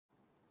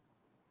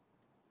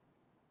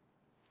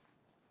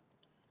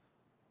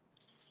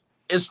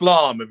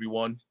Islam,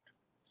 everyone.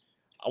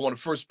 I want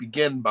to first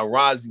begin by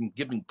rising,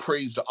 giving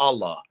praise to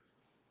Allah,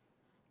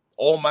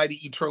 Almighty,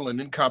 eternal, and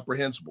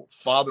incomprehensible,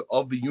 Father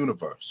of the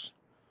universe.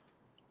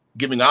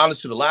 Giving honor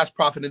to the last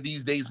prophet in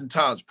these days and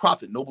times,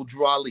 Prophet Noble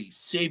Drew Ali,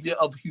 Savior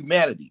of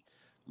humanity,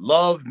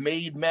 love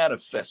made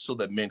manifest so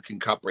that men can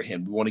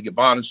comprehend. We want to give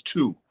honors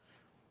to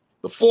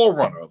the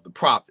forerunner of the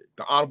prophet,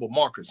 the Honorable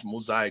Marcus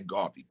Mosiah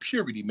Garvey,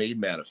 purity made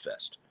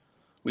manifest.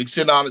 We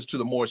extend honors to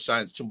the Moorish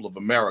Science Temple of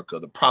America,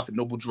 the Prophet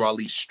Noble Drew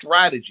Ali's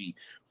strategy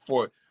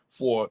for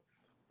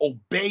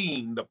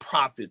obeying the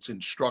prophet's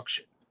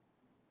instruction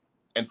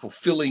and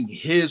fulfilling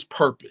his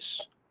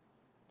purpose.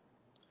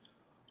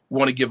 We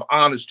want to give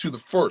honors to the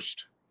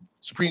first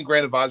Supreme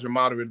Grand Advisor and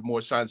Moderator of the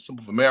Moorish Science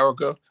Temple of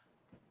America,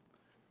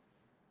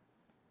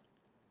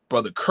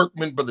 Brother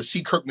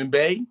C. Kirkman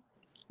Bey,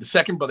 the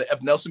second, Brother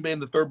F. Nelson Bey,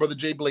 and the third, Brother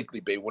J. Blakely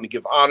Bey. We want to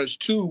give honors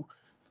to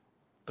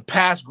the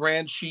past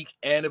Grand Sheikh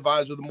and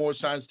Advisor of the Moorish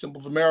Science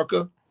Temple of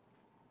America,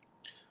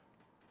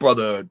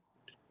 Brother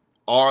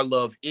R.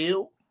 Love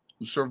Ill,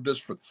 who served us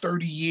for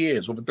 30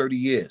 years, over 30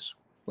 years.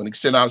 We want to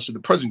extend honors to the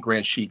present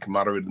Grand Sheikh,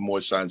 Moderator of the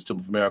Moorish Science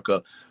Temple of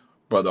America,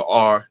 Brother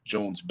R.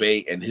 Jones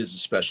Bey, and his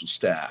special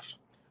staff.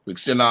 We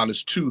extend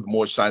honors to the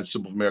Moorish Science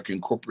Temple of America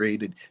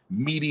Incorporated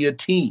media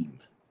team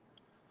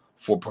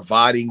for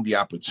providing the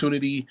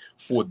opportunity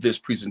for this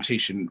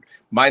presentation.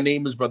 My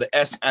name is Brother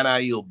S.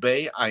 Anail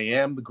Bey. I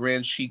am the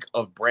Grand Sheikh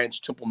of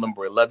Branch Temple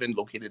number 11,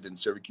 located in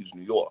Syracuse,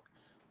 New York.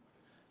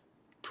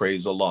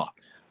 Praise Allah.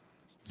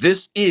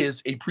 This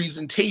is a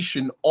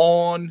presentation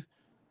on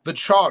the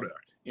charter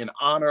in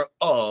honor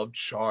of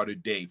Charter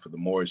Day for the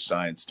Moorish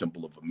Science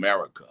Temple of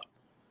America.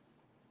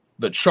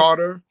 The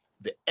charter,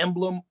 the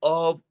emblem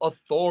of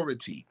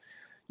authority.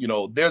 You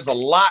know, there's a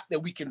lot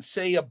that we can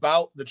say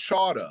about the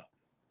charter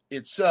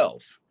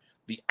itself,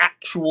 the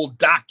actual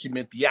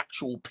document, the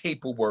actual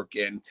paperwork,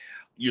 and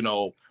you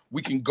know,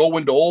 we can go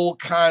into all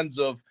kinds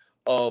of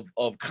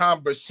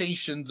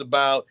conversations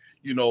about,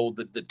 you know,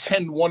 the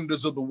 10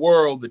 wonders of the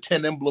world, the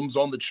 10 emblems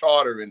on the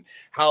charter, and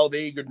how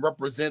they could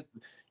represent,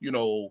 you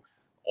know,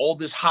 all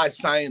this high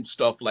science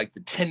stuff like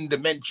the 10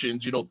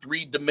 dimensions, you know,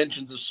 3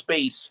 dimensions of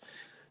space,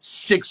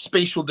 6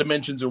 spatial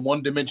dimensions, and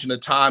 1 dimension of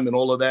time, and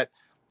all of that.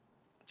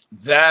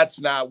 That's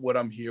not what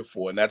I'm here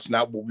for, and that's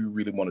not what we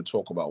really want to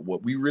talk about.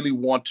 What we really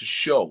want to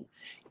show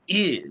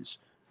is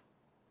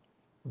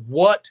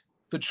what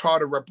the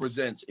charter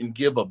represents and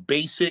give a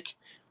basic,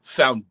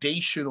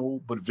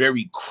 foundational, but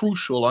very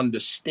crucial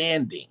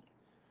understanding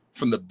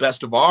from the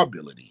best of our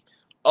ability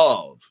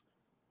of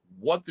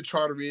what the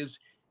charter is,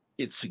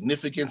 its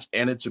significance,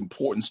 and its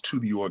importance to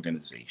the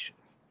organization.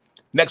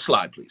 Next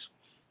slide, please.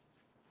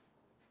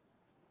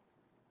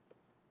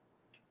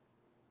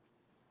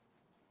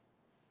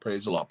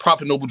 Praise the Lord.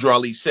 Prophet Noble Drew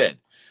Ali said,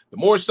 the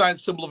Moorish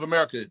Science Temple of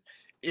America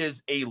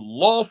is a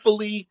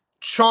lawfully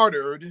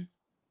chartered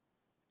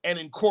and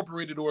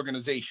incorporated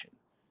organization.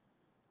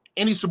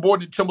 Any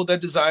subordinate temple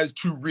that desires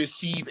to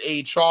receive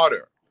a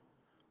charter,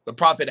 the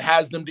Prophet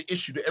has them to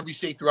issue to every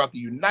state throughout the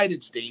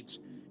United States,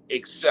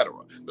 etc.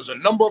 There's a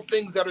number of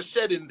things that are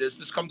said in this.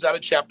 This comes out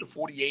of chapter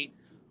 48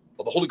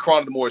 of the Holy Quran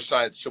of the Moorish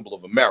Science Temple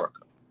of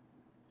America.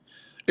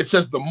 It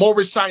says the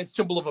Moorish Science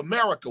Temple of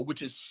America,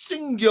 which is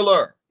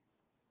singular.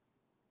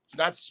 It's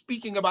not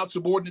speaking about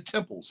subordinate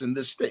temples in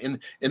this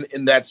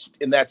in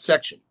that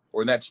section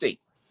or in that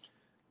state.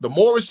 The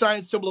Moorish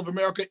Science Temple of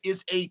America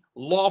is a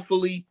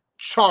lawfully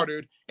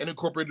chartered and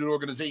incorporated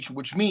organization,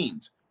 which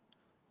means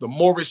the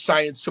Moorish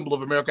Science Temple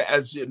of America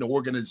as an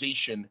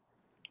organization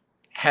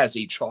has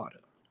a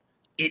charter.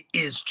 It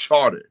is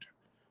chartered.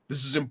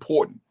 This is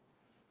important.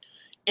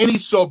 Any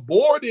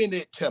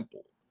subordinate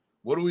temple,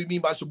 what do we mean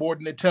by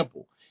subordinate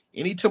temple?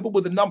 Any temple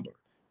with a number.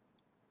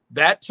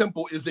 That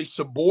temple is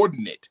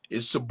subordinate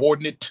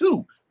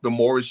to the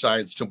Moorish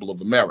Science Temple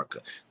of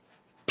America.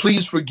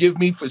 Please forgive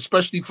me,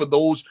 especially for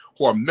those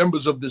who are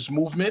members of this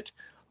movement.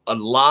 A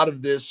lot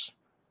of this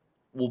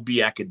will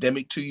be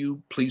academic to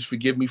you. Please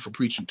forgive me for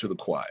preaching to the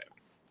choir.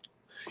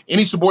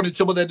 Any subordinate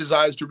temple that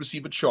desires to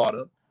receive a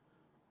charter,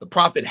 the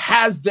Prophet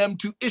has them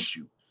to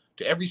issue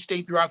to every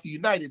state throughout the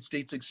United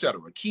States,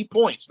 etc. Key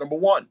points. Number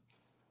 1,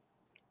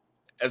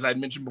 as I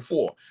mentioned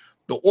before,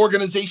 the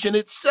organization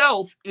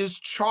itself is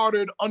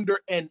chartered under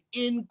an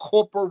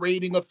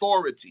incorporating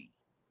authority.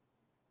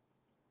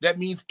 That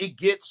means it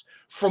gets,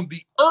 from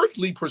the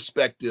earthly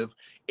perspective,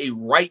 a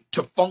right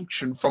to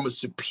function from a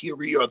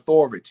superior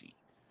authority,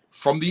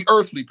 from the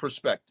earthly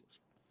perspective.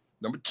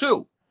 Number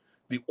 2,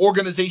 the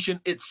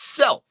organization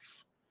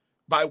itself,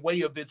 by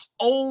way of its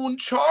own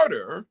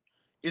charter,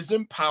 is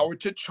empowered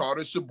to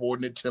charter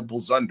subordinate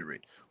temples under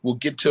it. We'll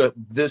get to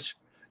this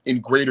in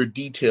greater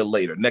detail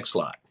later. Next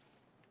slide.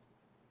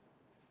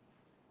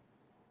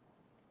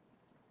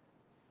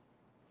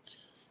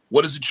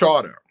 What is a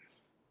charter?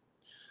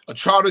 A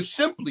charter,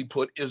 simply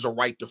put, is a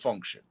right to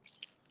function.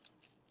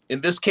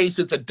 In this case,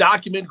 it's a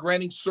document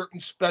granting certain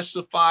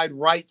specified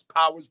rights,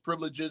 powers,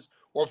 privileges,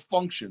 or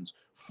functions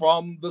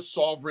from the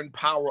sovereign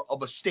power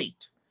of a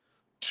state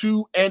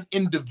to an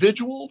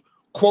individual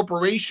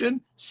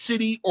corporation,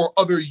 city, or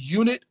other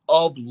unit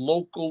of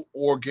local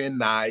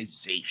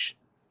organization.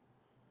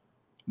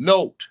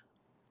 Note,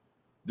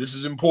 this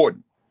is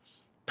important.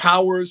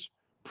 Powers,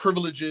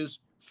 privileges,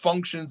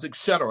 functions,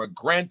 etc.,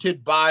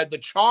 granted by the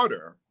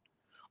charter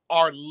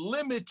are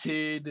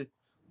limited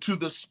to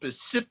the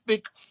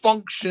specific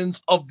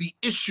functions of the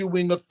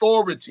issuing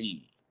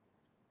authority.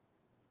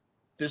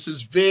 This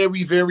is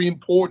very, very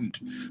important.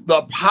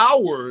 The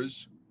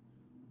powers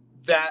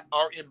that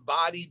are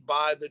embodied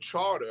by the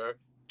charter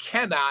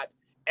cannot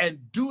and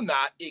do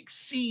not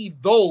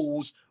exceed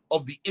those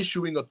of the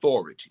issuing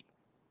authority.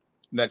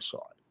 Next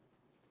slide.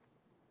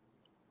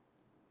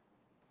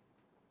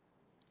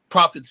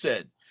 Prophet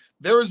said,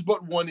 there is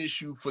but one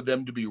issue for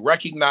them to be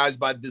recognized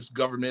by this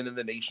government and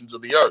the nations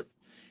of the earth,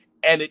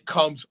 and it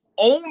comes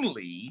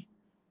only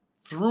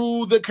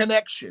through the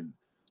connection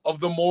of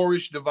the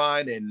Moorish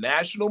divine and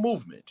national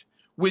movement,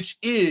 which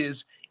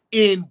is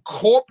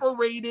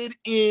incorporated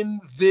in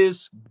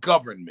this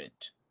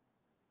government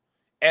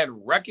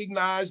and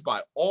recognized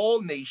by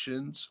all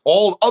nations,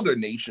 all other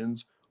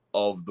nations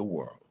of the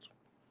world.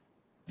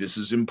 This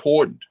is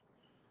important.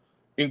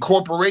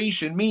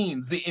 Incorporation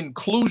means the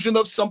inclusion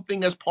of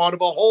something as part of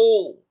a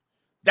whole.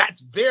 That's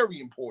very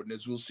important,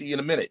 as we'll see in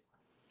a minute.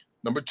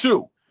 Number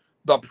two,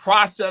 the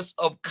process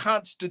of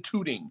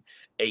constituting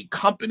a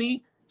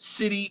company,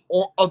 city,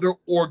 or other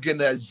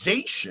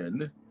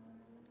organization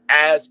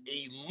as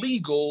a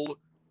legal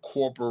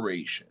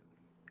corporation.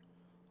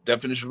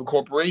 Definition of a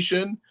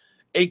corporation: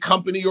 a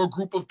company or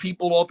group of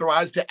people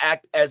authorized to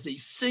act as a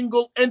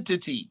single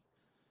entity,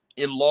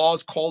 in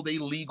laws called a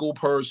legal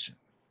person,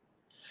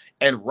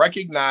 and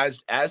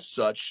recognized as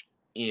such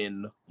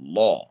in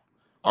law.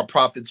 Our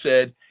prophet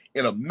said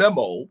in a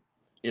memo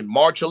in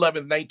March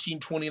 11,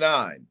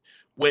 1929,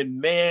 when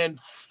man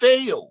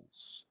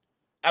fails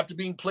after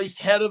being placed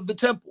head of the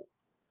temple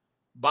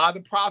by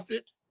the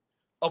prophet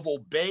of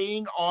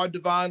obeying our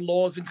divine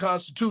laws and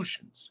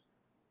constitutions,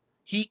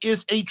 he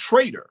is a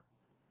traitor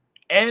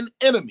and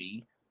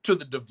enemy to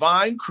the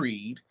divine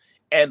creed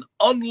and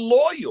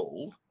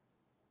unloyal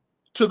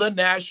to the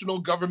national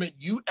government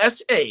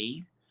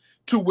USA,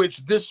 to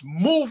which this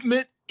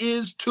movement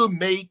is to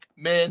make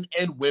men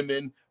and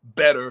women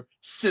better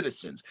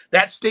citizens.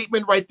 That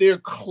statement right there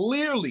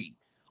clearly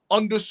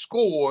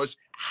underscores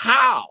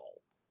how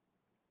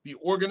the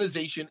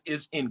organization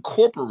is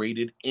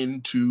incorporated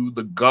into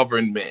the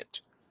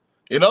government.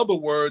 In other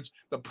words,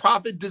 the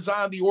prophet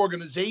designed the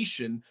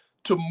organization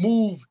to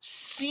move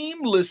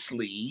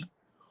seamlessly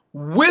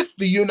with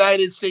the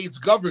United States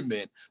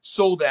government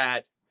so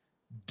that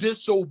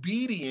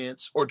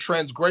disobedience or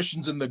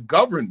transgressions in the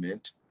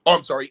government,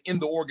 in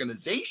the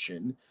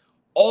organization,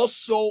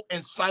 also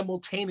and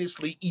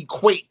simultaneously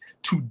equate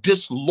to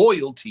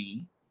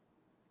disloyalty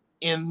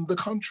in the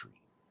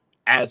country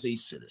as a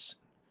citizen.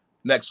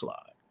 Next slide.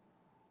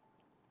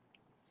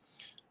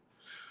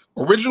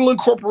 Original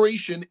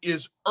incorporation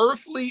is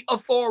earthly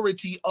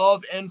authority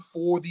of and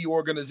for the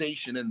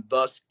organization, and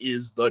thus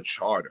is the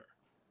charter.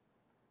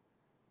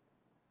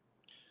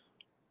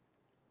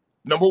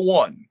 Number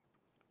one,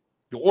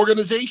 the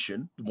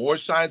organization, the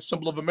Moorish Science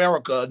Temple of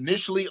America,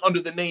 initially under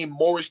the name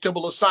Moorish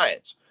Temple of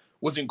Science,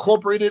 was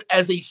incorporated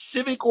as a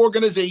civic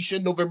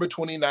organization November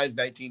 29,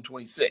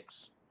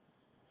 1926.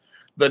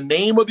 The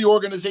name of the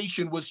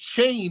organization was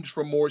changed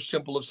from Moorish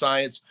Temple of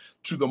Science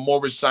to the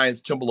Moorish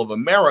Science Temple of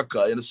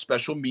America in a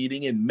special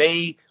meeting in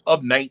May of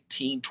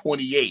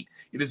 1928.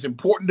 It is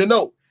important to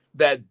note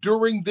that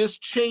during this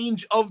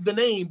change of the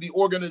name, the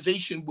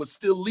organization was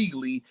still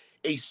legally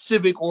a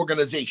civic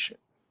organization.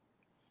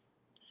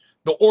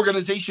 The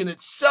organization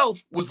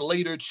itself was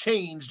later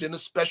changed in a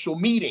special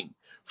meeting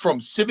from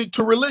civic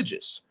to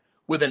religious,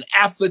 with an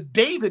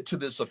affidavit to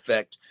this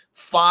effect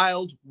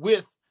filed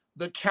with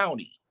the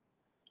county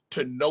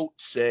to note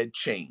said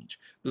change.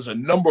 There's a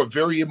number of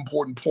very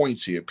important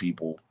points here,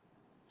 people.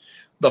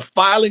 The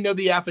filing of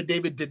the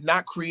affidavit did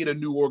not create a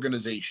new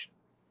organization.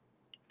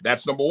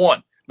 That's number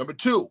one. Number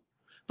two,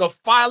 the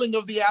filing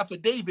of the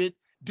affidavit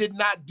did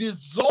not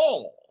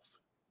dissolve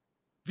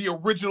the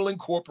original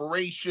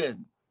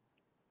incorporation.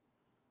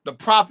 The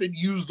prophet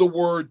used the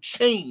word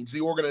change.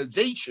 The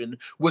organization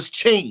was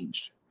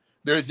changed.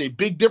 There is a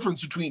big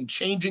difference between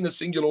changing a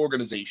singular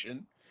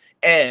organization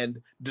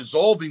and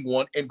dissolving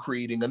one and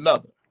creating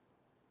another.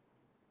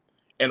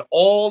 And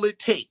all it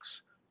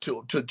takes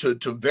to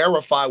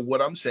verify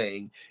what I'm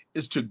saying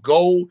is to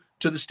go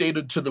to the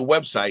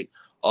website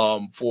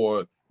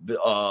for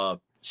the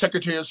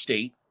Secretary of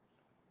State,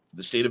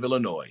 the state of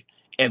Illinois,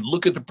 and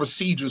look at the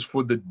procedures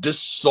for the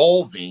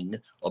dissolving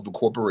of the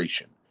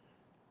corporation.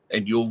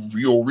 And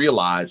you'll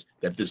realize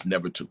that this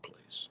never took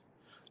place.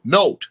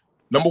 Note,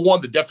 number one,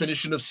 the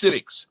definition of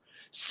civics.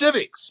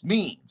 Civics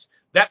means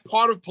that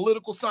part of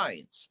political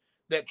science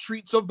that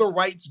treats of the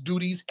rights,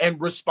 duties,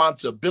 and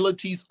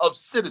responsibilities of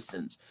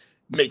citizens.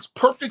 Makes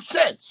perfect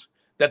sense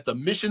that the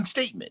mission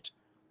statement,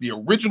 the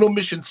original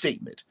mission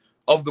statement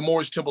of the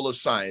Moorish Temple of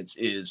Science,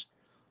 is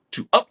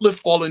to uplift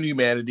fallen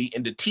humanity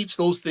and to teach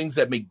those things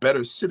that make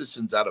better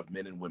citizens out of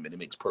men and women. It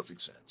makes perfect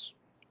sense.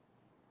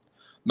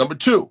 Number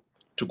two,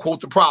 to quote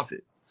the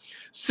prophet,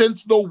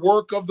 since the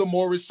work of the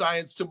Moorish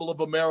Science Temple of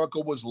America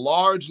was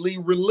largely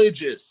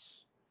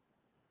religious,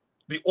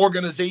 the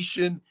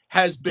organization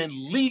has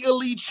been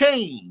legally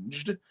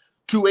changed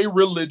to a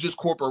religious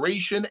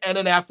corporation, and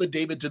an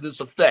affidavit to this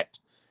effect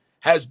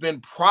has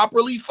been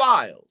properly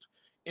filed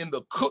in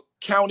the Cook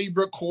County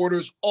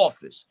Recorder's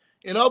Office.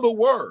 In other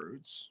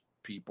words,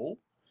 people,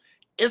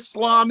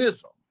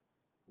 Islamism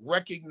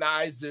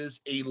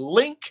recognizes a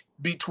link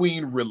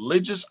between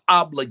religious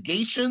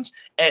obligations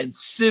and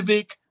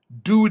civic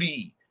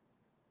duty.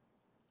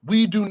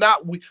 We do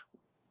not,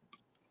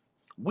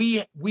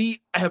 we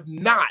have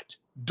not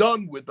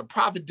done with, the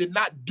prophet did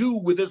not do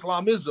with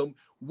Islamism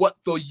what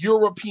the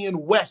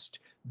European West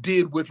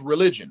did with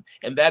religion.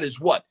 And that is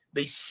what?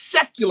 They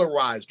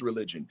secularized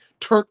religion,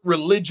 turned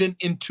religion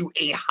into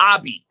a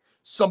hobby,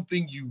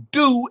 something you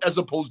do as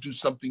opposed to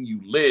something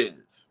you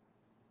live.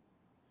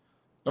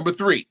 Number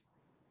three,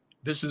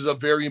 this is a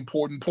very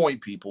important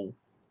point, people.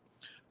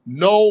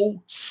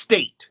 No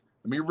state,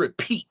 let me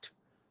repeat,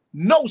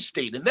 no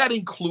state, and that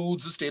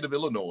includes the state of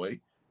Illinois,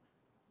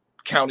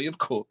 county of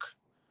Cook,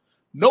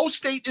 no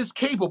state is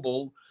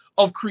capable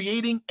of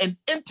creating an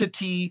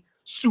entity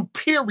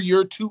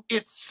superior to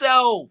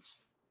itself.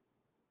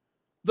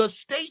 The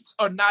states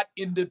are not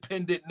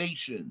independent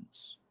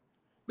nations.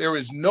 There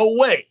is no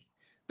way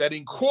that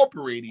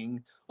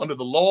incorporating under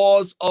the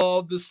laws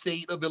of the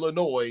state of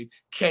Illinois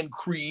can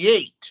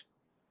create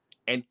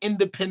an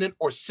independent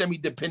or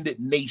semi-dependent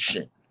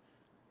nation.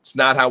 It's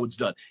not how it's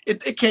done.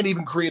 It can't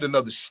even create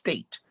another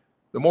state.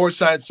 The Moorish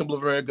Science Temple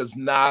of America is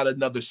not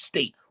another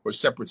state or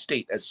separate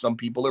state, as some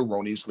people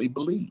erroneously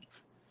believe.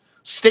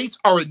 States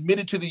are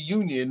admitted to the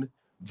Union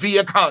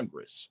via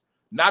Congress,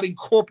 not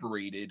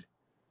incorporated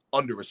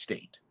under a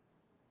state.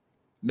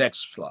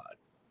 Next slide.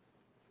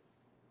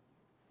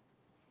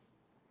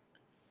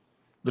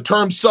 The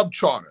term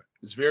subcharter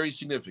is very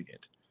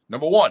significant.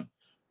 Number one,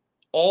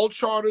 all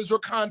charters or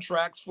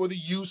contracts for the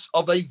use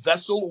of a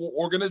vessel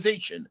or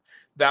organization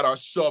that are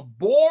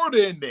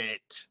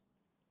subordinate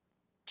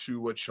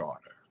to a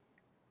charter.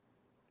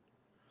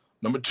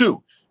 Number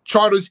two,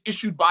 charters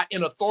issued by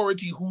an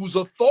authority whose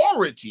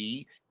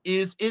authority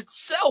is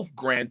itself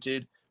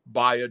granted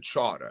by a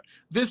charter.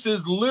 This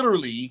is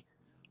literally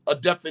a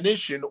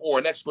definition or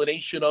an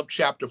explanation of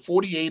chapter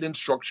 48,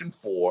 instruction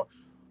 4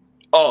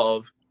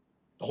 of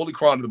the Holy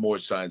Quran of the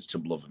Moorish Science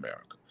Temple of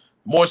America.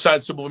 The Moorish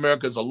Science Temple of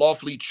America is a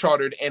lawfully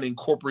chartered and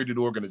incorporated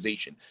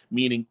organization,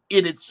 meaning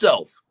it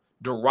itself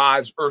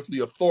derives earthly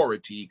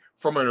authority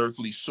from an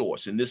earthly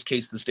source, in this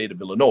case, the state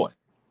of Illinois.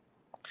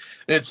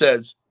 And it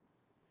says,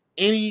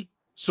 any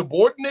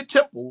subordinate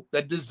temple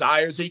that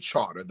desires a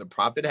charter, the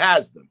prophet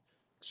has them,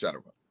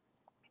 etc.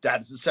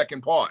 That is the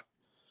second part.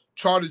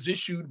 Charters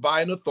issued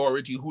by an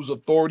authority whose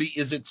authority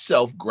is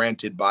itself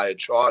granted by a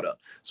charter.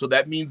 So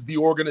that means the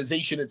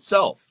organization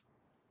itself,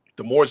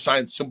 the Moorish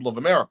Science Temple of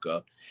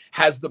America,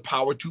 has the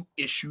power to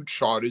issue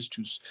charters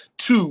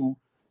to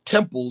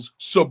temples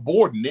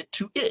subordinate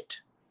to it.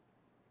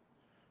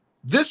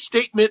 This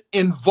statement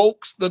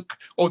invokes the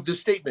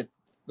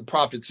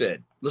prophet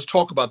said, let's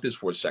talk about this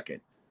for a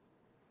second.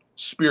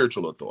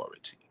 Spiritual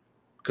authority,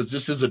 because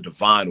this is a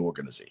divine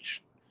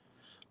organization.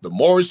 The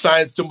Moorish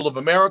Science Temple of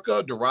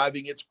America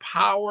deriving its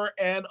power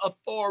and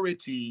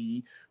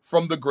authority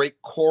from the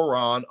great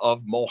Quran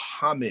of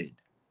Muhammad.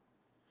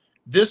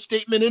 This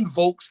statement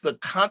invokes the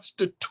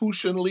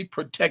constitutionally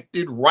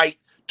protected right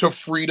to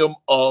freedom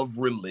of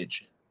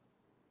religion.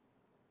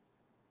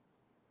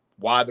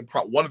 One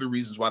of the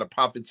reasons why the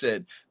prophet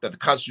said that the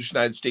Constitution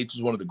of the United States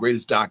is one of the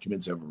greatest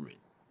documents ever written.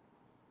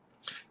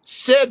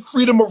 Said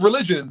freedom of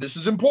religion, and this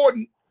is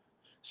important,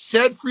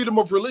 said freedom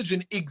of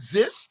religion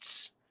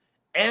exists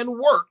and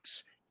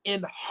works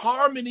in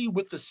harmony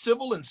with the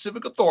civil and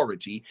civic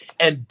authority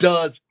and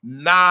does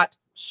not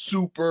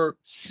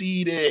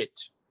supersede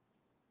it.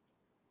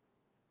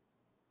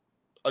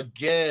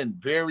 Again,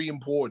 very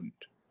important.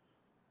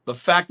 The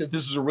fact that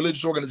this is a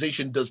religious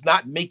organization does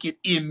not make it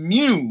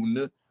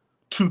immune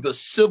to the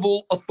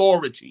civil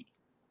authority.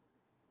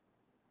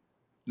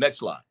 Next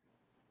slide.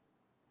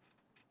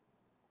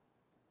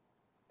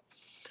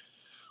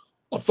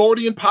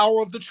 Authority and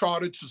power of the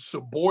charter to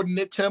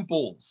subordinate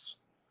temples.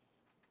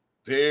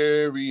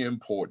 Very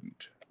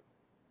important.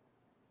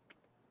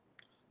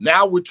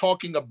 Now we're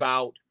talking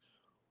about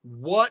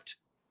what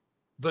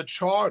the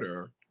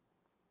charter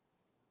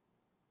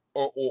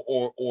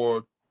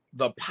or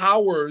the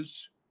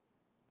powers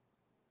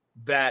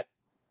that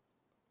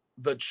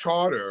the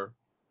charter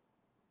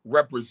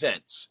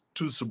represents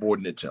to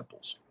subordinate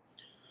temples.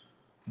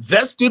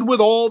 Vested with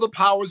all the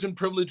powers and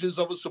privileges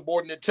of a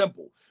subordinate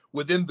temple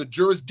within the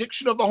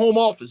jurisdiction of the Home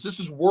Office. This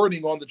is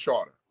wording on the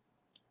charter.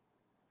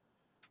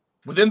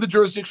 Within the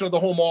jurisdiction of the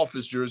Home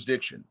Office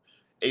jurisdiction,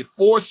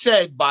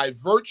 aforesaid by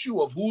virtue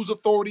of whose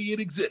authority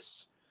it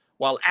exists,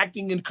 while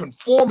acting in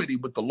conformity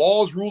with the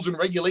laws, rules, and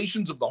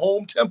regulations of the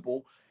home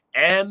temple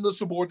and the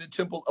subordinate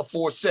temple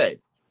aforesaid,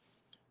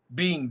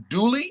 being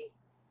duly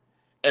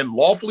and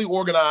lawfully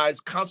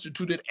organized,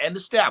 constituted, and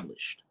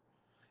established,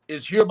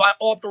 is hereby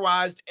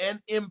authorized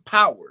and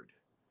empowered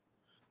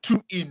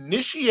to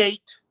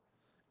initiate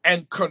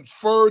and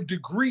confer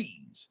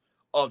degrees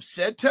of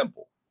said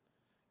temple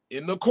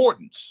in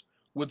accordance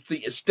with the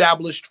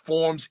established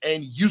forms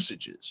and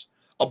usages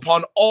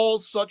upon all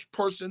such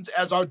persons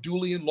as are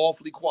duly and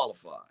lawfully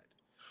qualified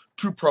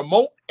to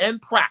promote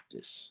and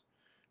practice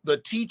the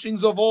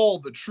teachings of all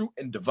the true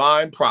and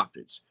divine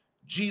prophets,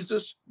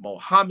 Jesus,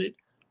 Mohammed,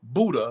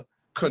 Buddha,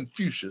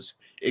 Confucius,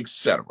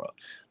 etc.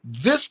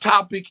 This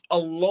topic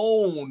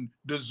alone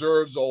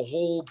deserves a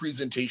whole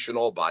presentation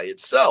all by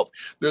itself.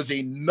 There's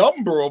a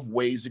number of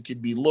ways it can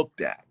be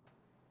looked at.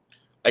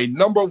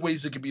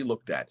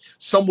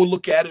 Some will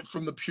look at it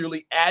from the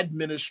purely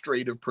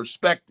administrative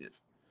perspective.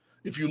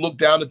 If you look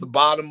down at the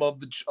bottom of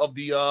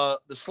the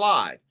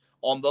slide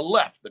on the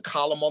left, the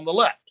column on the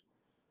left,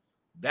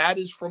 that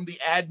is from the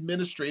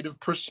administrative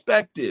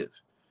perspective.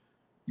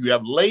 You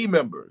have lay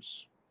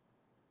members,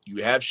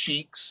 you have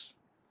sheiks,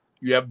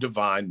 you have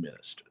divine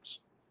ministers.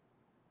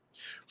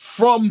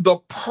 From the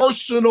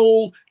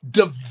personal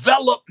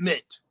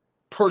development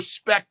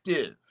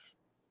perspective,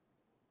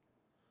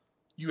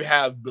 you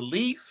have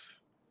belief,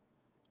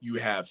 you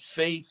have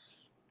faith,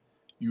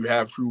 you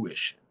have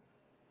fruition.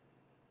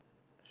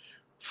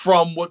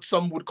 From what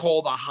some would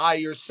call the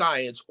higher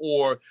science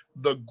or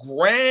the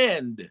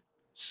grand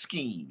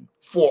scheme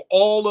for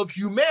all of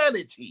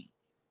humanity,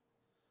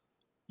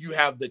 you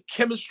have the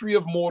chemistry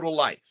of mortal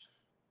life,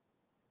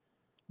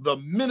 the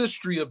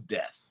ministry of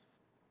death,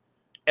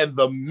 and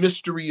the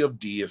mystery of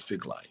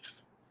deific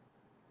life.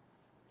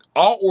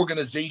 Our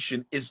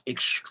organization is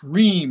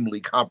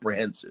extremely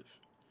comprehensive.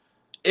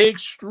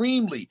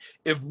 Extremely.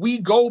 If we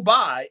go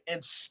by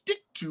and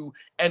stick to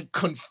and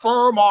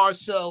confirm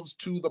ourselves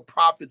to the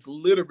prophet's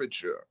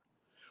literature,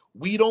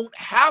 we don't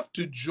have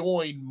to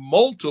join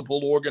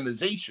multiple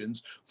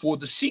organizations for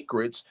the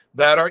secrets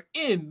that are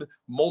in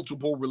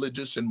multiple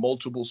religious and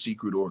multiple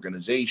secret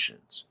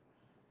organizations.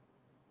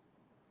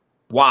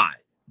 Why?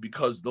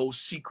 Because those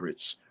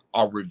secrets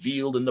are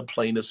revealed in the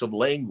plainness of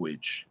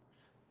language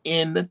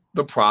in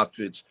the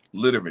prophet's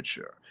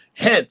literature.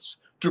 Hence,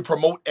 to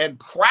promote and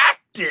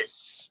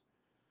practice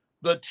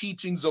the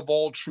teachings of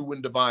all true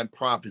and divine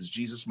prophets,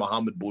 Jesus,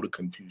 Muhammad, Buddha,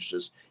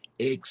 Confucius,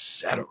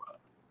 etc.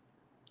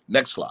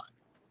 Next slide.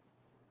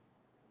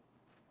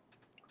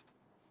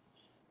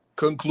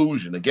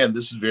 Conclusion. Again,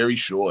 this is very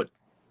short.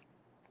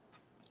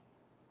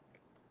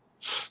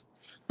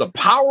 The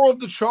power of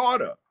the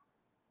charter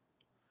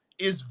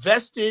is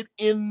vested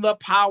in the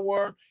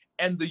power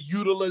and the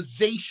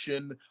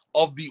utilization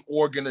of the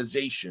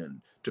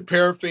organization. To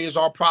paraphrase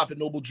our prophet,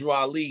 Noble Drew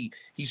Ali,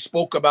 he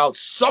spoke about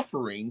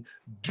suffering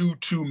due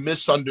to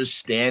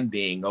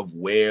misunderstanding of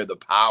where the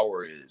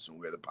power is and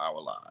where the power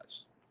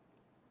lies.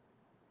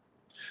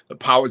 The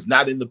power is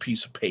not in the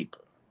piece of paper.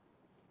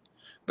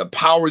 The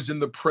power is in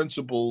the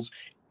principles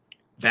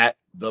that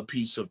the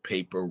piece of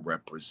paper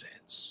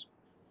represents.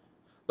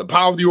 The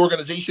power of the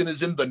organization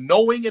is in the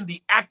knowing and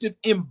the active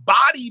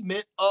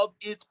embodiment of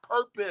its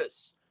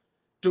purpose.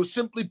 To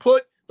simply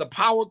put, the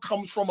power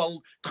comes from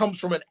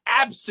an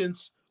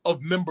absence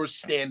of members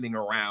standing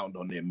around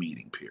on their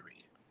meeting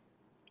period.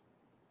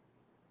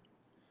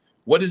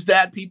 What is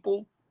that,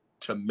 people?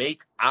 To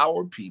make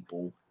our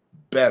people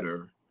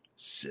better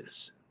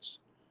citizens.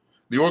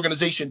 The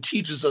organization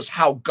teaches us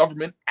how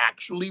government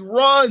actually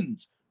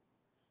runs,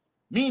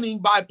 meaning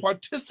by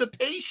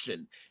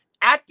participation,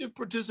 active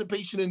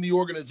participation in the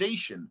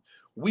organization,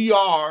 we're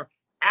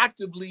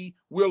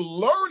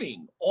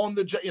learning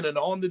in an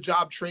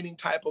on-the-job training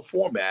type of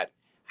format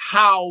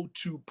how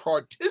to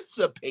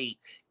participate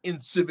in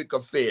civic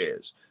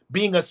affairs.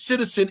 Being a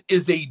citizen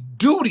is a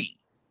duty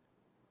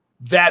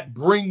that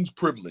brings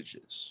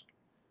privileges.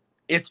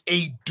 It's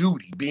a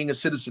duty. Being a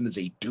citizen is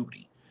a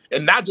duty.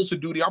 And not just a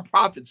duty, our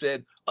prophet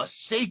said, a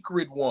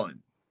sacred one.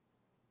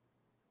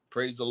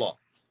 Praise the Lord.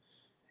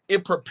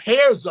 It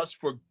prepares us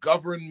for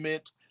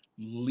government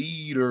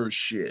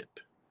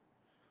leadership.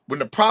 When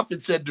the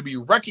prophet said to be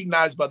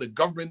recognized by the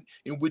government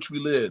in which we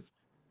live,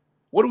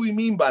 what do we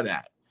mean by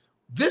that?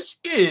 This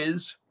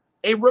is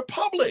a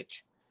republic,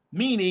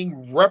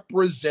 meaning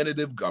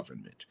representative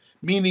government,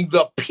 meaning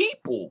the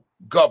people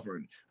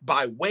govern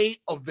by way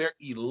of their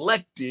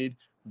elected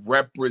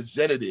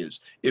representatives.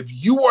 If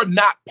you are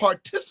not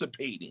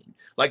participating,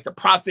 like the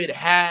prophet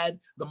had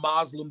the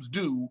Muslims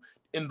do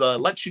in the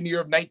election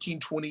year of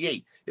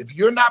 1928, if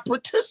you're not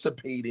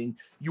participating,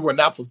 you are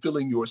not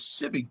fulfilling your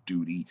civic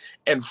duty.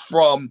 And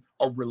from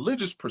a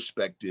religious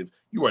perspective,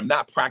 you are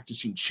not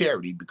practicing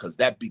charity, because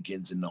that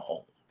begins in the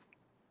home.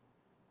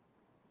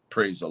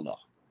 Praise Allah.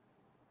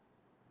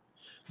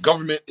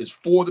 Government is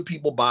for the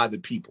people, by the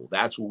people.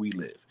 That's where we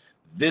live.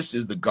 This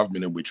is the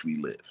government in which we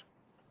live.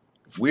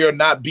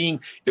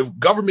 If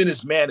government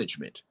is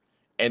management,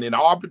 and in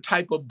our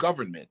type of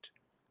government,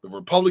 the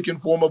Republican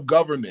form of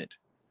government,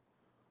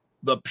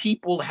 the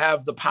people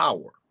have the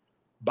power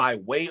by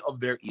way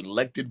of their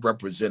elected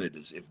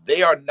representatives. If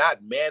they are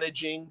not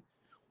managing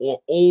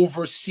or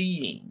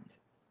overseeing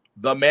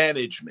the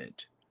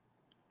management,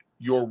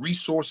 Your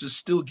resources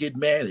still get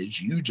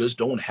managed. You just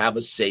don't have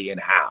a say in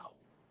how.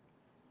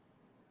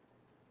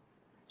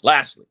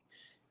 Lastly,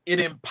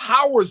 it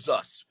empowers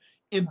us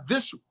in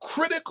this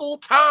critical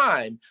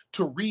time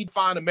to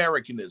redefine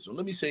Americanism.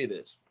 Let me say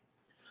this.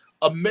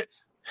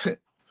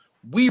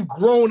 We've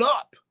grown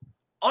up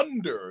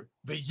under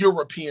the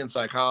European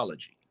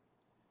psychology,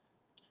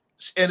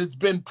 and it's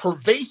been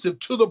pervasive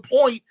to the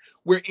point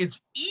where it's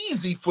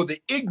easy for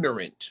the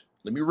ignorant.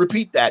 Let me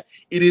repeat that.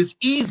 It is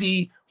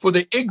easy for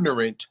the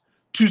ignorant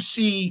to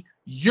see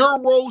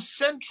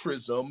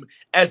Eurocentrism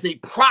as a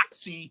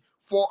proxy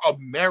for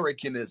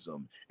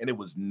Americanism. And it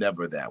was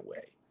never that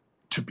way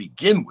to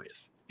begin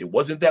with. It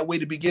wasn't that way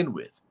to begin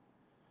with.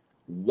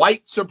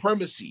 White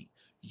supremacy,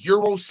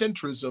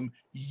 Eurocentrism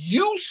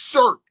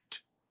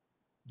usurped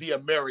the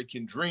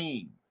American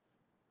dream.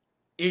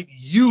 It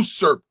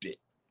usurped it.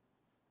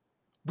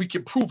 We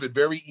can prove it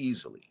very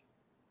easily.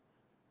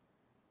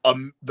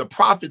 The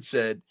prophet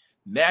said,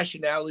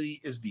 nationality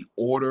is the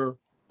order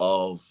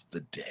of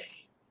the day.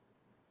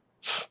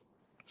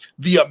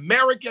 The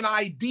American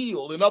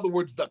ideal, in other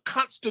words, the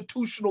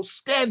constitutional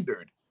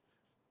standard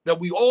that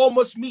we all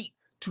must meet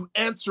to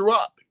answer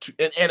up to,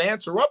 and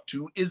answer up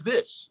to, is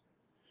this.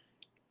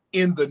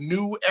 In the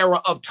new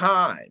era of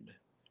time,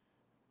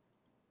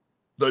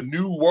 the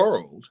new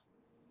world,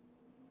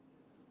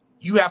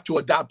 you have to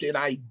adopt an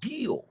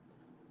ideal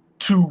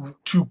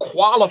to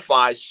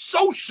qualify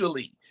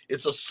socially.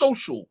 It's a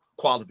social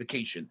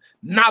qualification,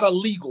 not a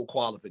legal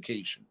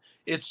qualification.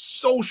 It's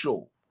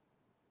social.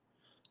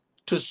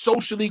 To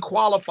socially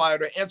qualify or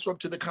to answer up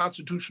to the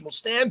constitutional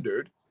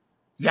standard,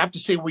 you have to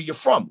say where you're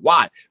from.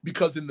 Why?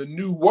 Because in the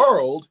new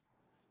world,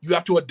 you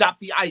have to adopt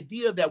the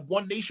idea that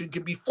one nation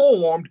can be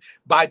formed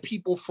by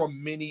people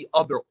from many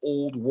other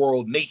old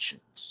world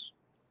nations.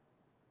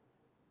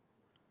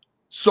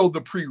 So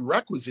the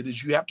prerequisite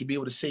is you have to be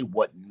able to say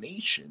what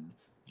nation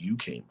you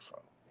came from.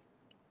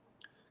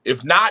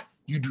 If not,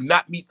 you do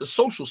not meet the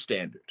social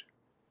standard.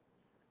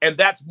 And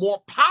that's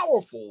more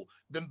powerful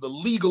than the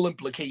legal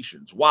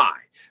implications. Why?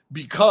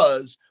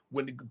 Because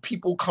when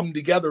people come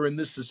together in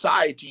this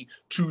society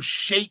to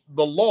shape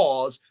the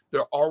laws,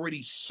 they're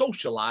already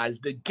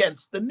socialized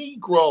against the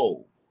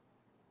Negro.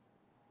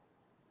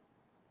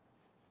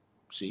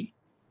 See?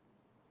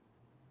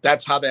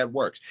 That's how that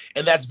works.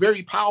 And that's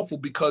very powerful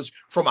because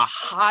from a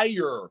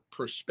higher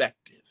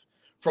perspective,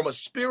 from a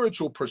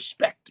spiritual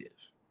perspective,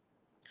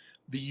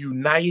 the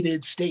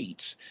United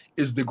States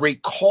is the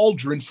great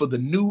cauldron for the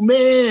new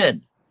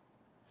man.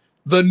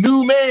 The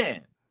new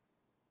man.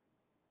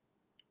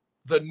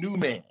 The new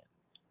man.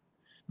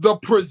 The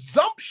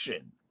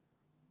presumption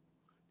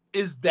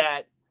is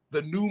that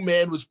the new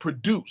man was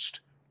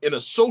produced in a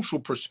social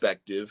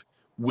perspective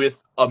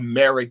with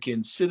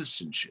American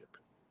citizenship.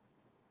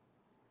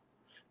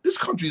 This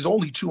country is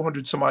only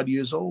 200 some odd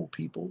years old,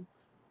 people.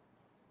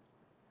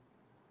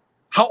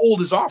 How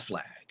old is our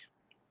flag?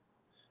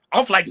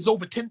 Our flag is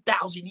over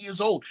 10,000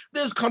 years old.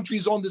 There's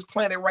countries on this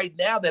planet right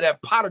now that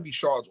have pottery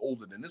shards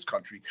older than this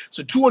country.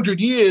 So 200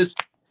 years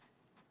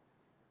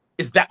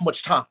is that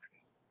much time.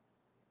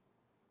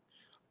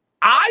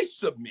 I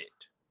submit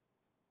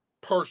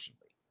personally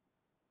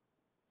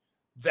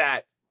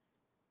that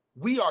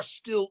we are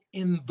still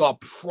in the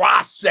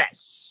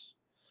process.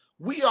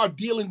 We are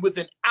dealing with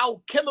an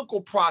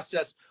alchemical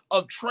process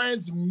of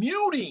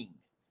transmuting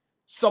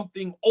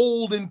something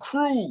old and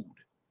crude,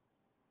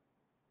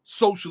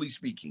 socially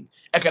speaking,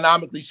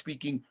 economically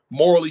speaking,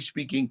 morally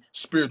speaking,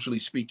 spiritually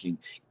speaking,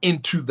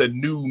 into the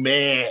new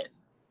man.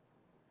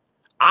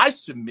 I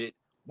submit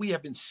we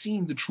haven't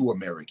seen the true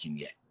American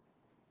yet,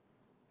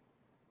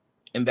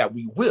 and that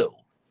we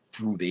will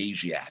through the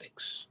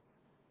Asiatics.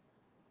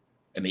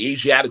 And the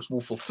Asiatics will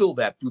fulfill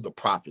that through the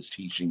prophet's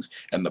teachings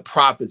and the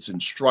prophet's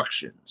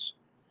instructions.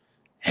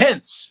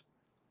 Hence,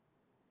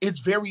 it's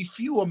very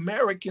few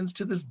Americans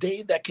to this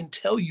day that can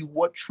tell you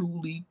what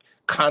truly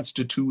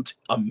constitutes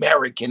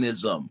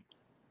Americanism.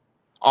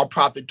 Our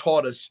prophet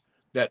taught us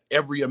that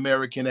every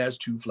American has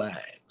two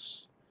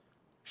flags: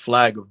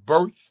 flag of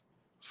birth,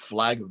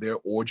 flag of their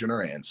origin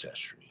or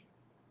ancestry.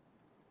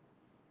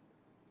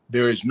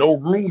 There is no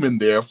room in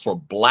there for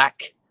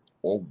black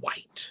or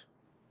white.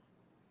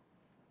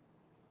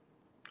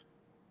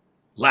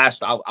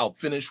 Last, I'll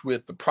finish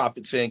with the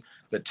prophet saying,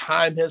 the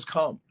time has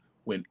come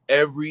when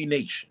every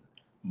nation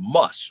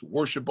must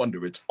worship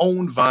under its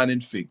own vine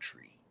and fig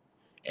tree,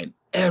 and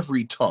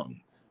every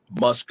tongue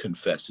must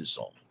confess its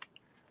own.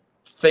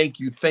 Thank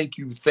you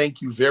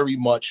very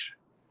much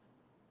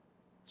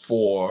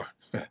for,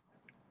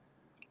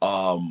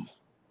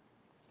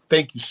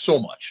 thank you so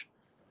much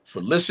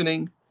for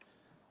listening.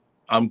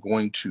 I'm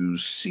going to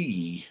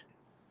see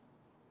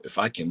if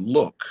I can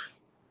look.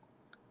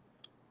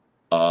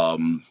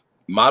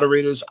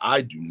 Moderators,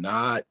 I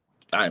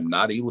am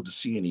not able to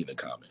see any of the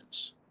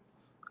comments.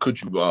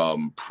 Could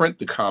you print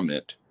the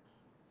comment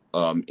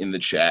in the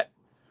chat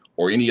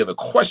or any other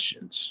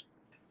questions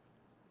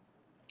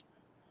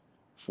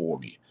for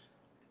me?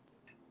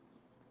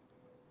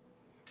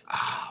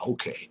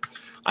 Okay.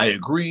 I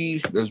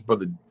agree. There's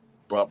Brother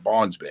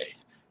Barnes Bay.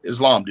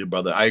 Islam, dear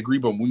brother. I agree,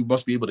 but we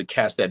must be able to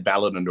cast that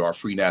ballot under our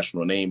free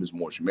national name as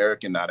Moorish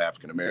American, not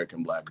African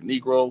American, Black, or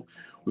Negro.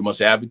 We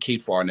must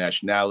advocate for our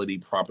nationality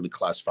properly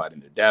classified in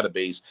their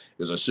database.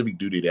 It's our civic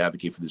duty to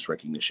advocate for this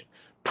recognition.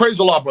 Praise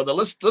the Lord, brother.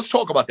 Let's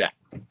talk about that.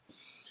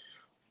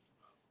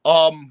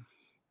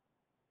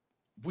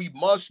 We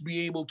must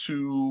be able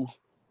to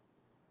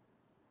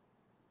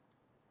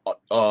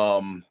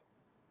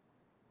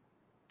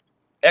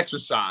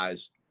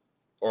exercise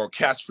or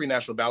cast free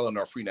national ballot under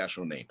our free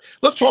national name.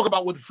 Let's talk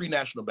about what the free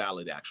national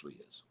ballot actually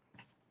is.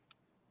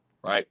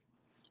 Right?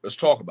 Let's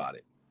talk about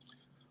it.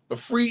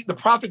 The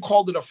prophet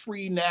called it a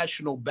free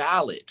national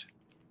ballot.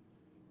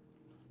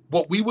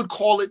 What we would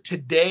call it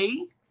today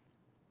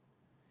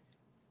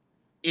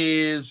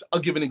is, I'll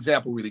give an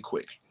example really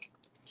quick.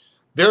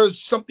 There's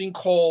something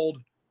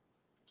called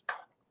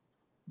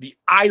the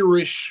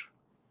Irish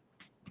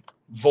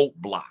vote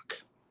block.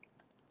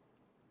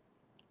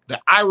 The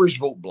Irish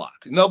vote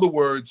block. In other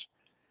words,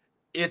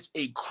 it's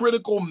a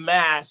critical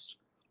mass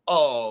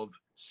of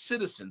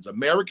citizens,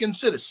 American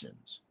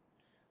citizens,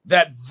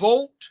 that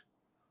vote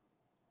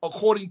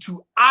according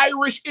to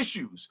Irish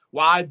issues.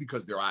 Why?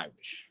 Because they're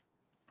Irish.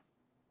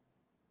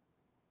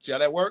 See how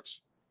that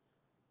works?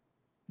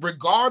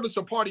 Regardless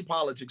of party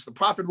politics, the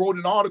prophet wrote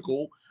an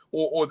article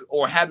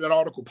or had an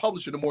article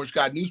published in the Moorish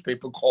Guide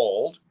newspaper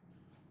called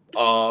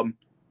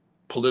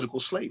Political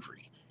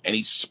Slavery. And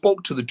he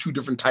spoke to the two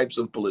different types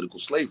of political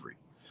slavery.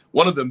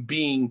 One of them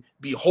being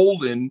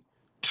beholden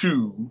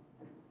to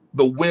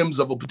the whims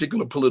of a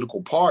particular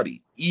political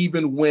party,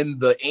 even when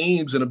the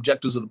aims and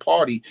objectives of the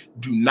party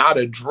do not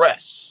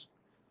address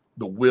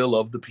the will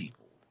of the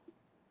people.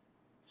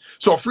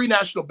 So a free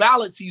national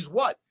ballot sees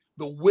what?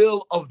 The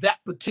will of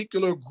that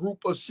particular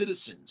group of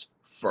citizens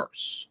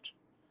first.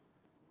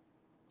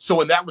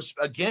 So in that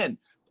respect, again,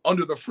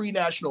 under the free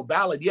national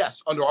ballot,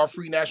 yes. Under our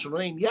free national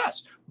name,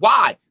 yes.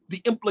 Why?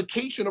 The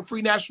implication of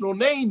free national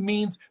name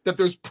means that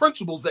there's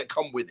principles that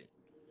come with it.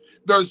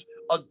 There's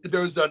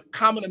a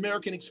common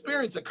American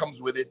experience that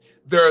comes with it.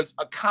 There's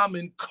a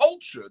common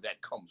culture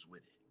that comes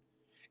with it.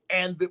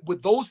 And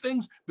with those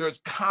things, there's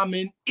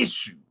common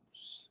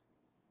issues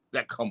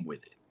that come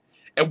with it.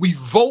 And we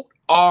vote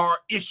our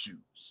issues.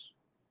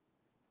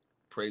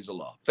 Praise the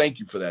Lord. Thank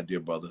you for that, dear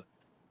brother.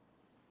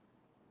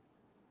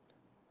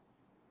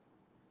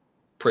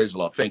 Praise the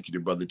Lord. Thank you,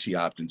 dear brother T.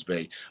 Hopkins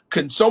Bay.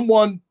 Can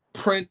someone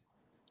print?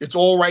 It's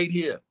all right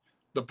here.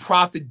 The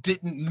prophet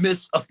didn't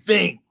miss a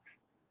thing.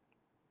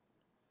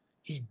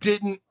 He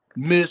didn't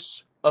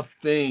miss a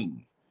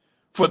thing.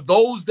 For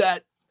those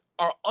that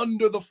are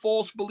under the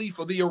false belief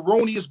or the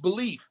erroneous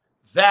belief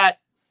that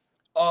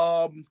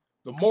the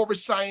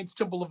Moorish Science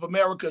Temple of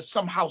America is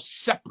somehow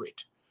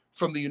separate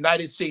from the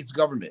United States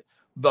government,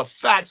 the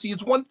fact, see,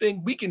 it's one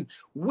thing we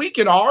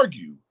can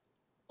argue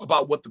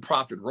about what the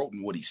prophet wrote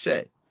and what he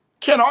said.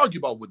 Can't argue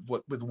about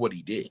with what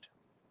he did.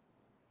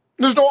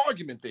 There's no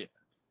argument there.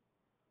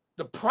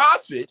 The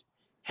prophet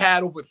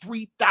had over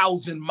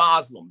 3,000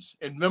 Muslims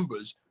and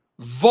members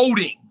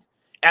voting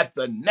at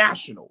the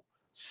national,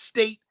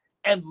 state,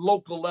 and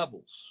local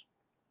levels.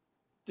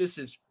 This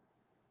is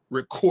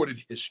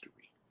recorded history.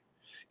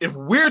 If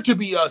we're to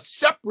be a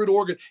separate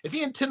if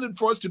he intended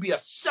for us to be a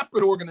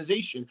separate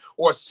organization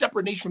or a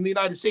separate nation from the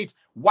United States,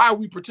 why are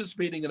we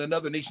participating in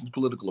another nation's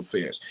political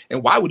affairs?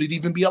 And why would it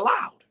even be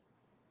allowed?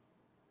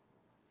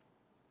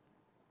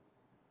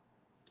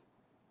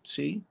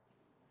 See?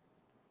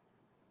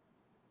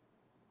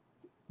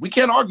 We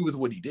can't argue with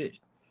what he did.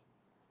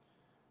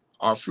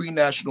 Our free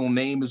national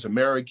name is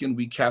American.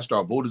 We cast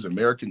our vote as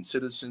American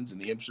citizens in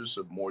the interests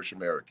of Moorish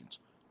Americans.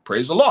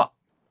 Praise the Lord.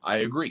 I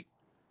agree.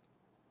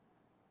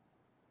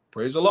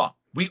 Praise the Lord.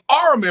 We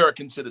are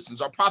American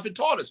citizens. Our prophet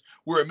taught us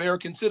we're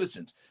American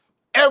citizens.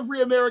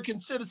 Every American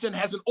citizen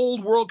has an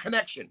old world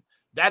connection.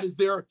 That is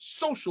their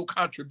social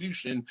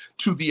contribution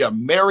to the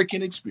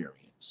American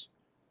experience.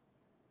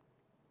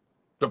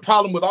 The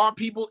problem with our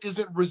people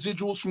isn't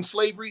residuals from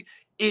slavery.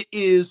 It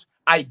is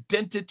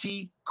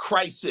identity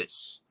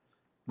crisis.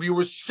 We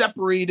were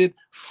separated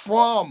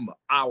from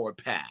our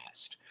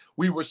past.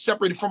 We were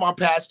separated from our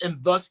past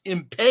and thus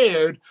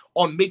impaired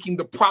on making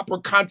the proper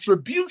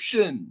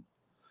contribution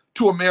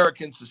to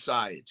American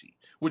society,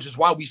 which is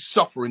why we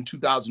suffer in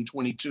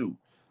 2022,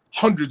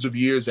 hundreds of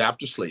years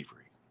after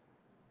slavery.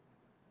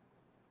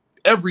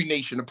 Every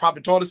nation, the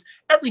prophet taught us,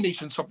 every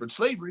nation suffered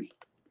slavery.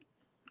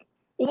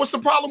 Well, what's the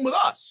problem with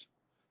us?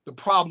 The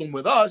problem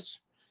with us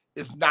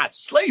is not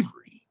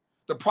slavery.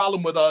 The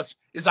problem with us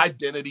is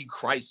identity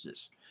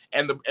crisis.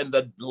 And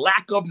the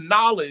lack of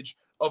knowledge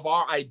of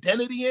our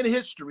identity and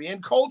history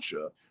and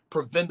culture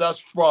prevent us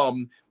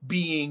from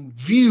being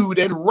viewed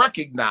and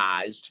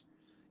recognized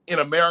in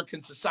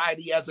American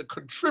society as a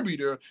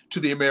contributor to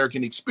the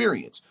American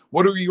experience.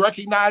 What are we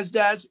recognized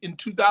as in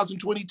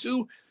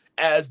 2022?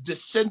 As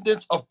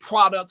descendants of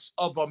products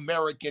of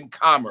American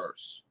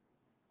commerce.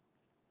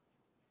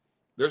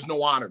 There's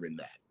no honor in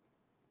that.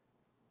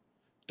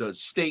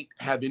 Does state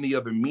have any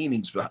other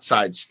meanings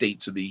besides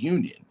states of the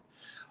Union?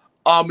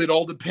 It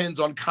all depends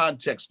on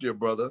context, dear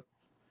brother.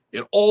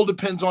 It all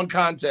depends on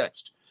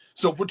context.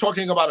 So if we're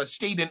talking about a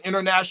state in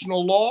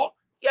international law,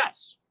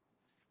 yes.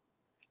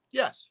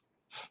 Yes.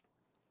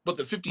 But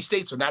the 50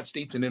 states are not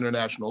states in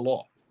international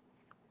law.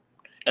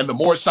 And the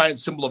Moorish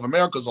Science Symbol of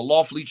America is a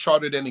lawfully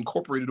chartered and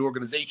incorporated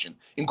organization.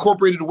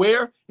 Incorporated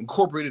where?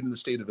 Incorporated in the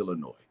state of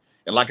Illinois.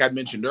 And like I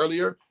mentioned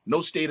earlier,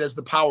 no state has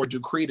the power to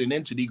create an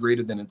entity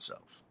greater than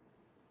itself.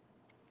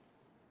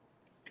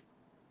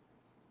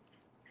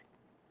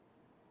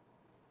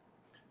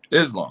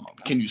 Islam.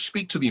 Can you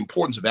speak to the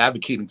importance of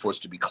advocating for us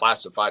to be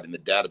classified in the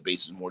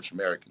database of Moorish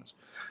Americans?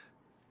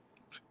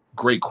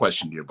 Great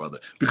question, dear brother.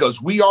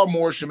 Because we are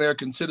Moorish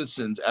American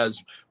citizens,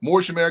 as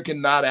Moorish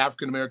American, not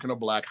African American or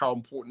Black. How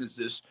important is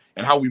this,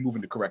 and how are we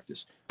moving to correct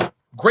this?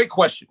 Great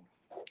question.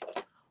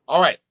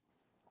 All right.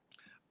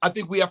 I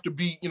think we have to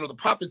be, the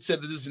Prophet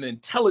said it is an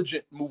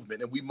intelligent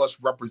movement, and we must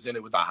represent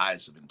it with the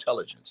highest of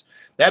intelligence.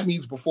 That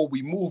means before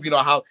we move,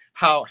 how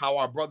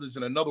our brothers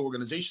in another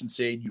organization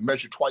say, you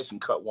measure twice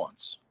and cut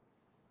once.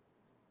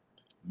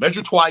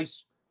 Measure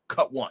twice,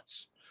 cut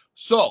once.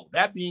 So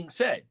that being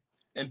said,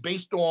 and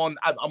based on,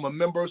 I'm a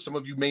member, some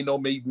of you may know,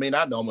 may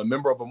not know, I'm a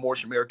member of a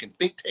Moorish American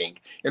think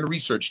tank and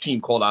research team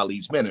called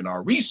Ali's Men. And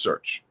our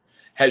research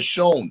has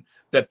shown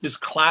that this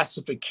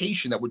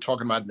classification that we're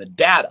talking about in the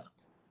data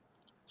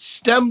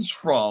stems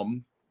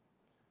from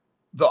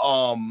the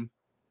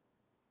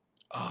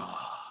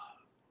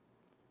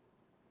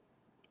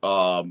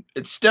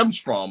it stems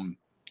from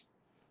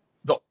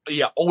the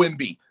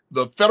OMB,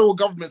 the federal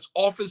government's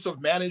Office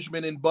of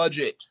Management and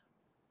Budget.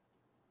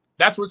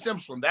 That's where it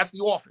stems from. That's the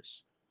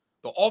office.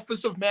 The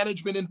Office of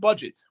Management and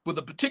Budget, with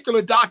a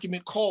particular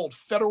document called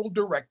Federal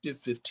Directive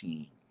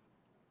 15.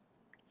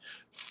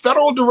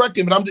 Federal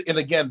Directive, and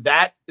again,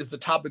 that is the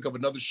topic of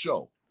another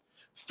show.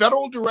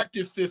 Federal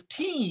Directive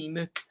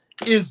 15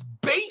 is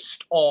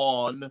based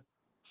on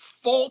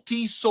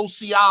faulty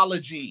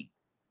sociology.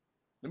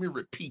 Let me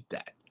repeat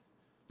that.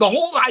 The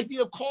whole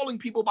idea of calling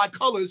people by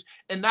colors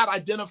and not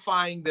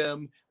identifying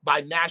them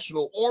by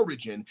national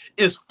origin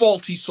is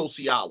faulty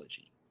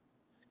sociology.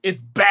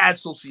 It's bad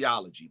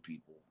sociology,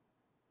 people.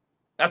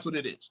 That's what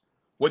it is.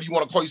 Whether you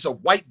want to call yourself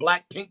white,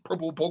 black, pink,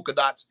 purple, polka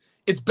dots,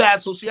 it's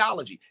bad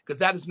sociology, because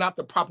that is not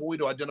the proper way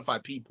to identify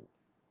people.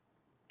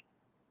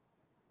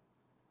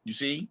 You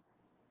see?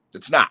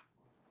 It's not.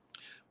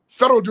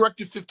 Federal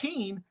Directive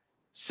 15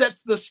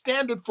 sets the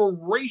standard for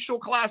racial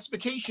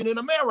classification in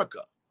America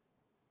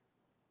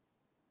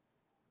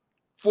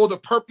for the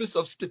purpose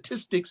of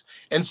statistics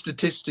and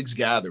statistics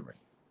gathering.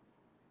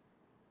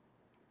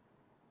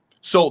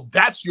 So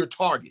that's your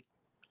target.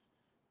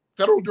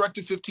 Federal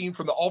Directive 15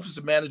 from the Office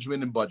of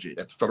Management and Budget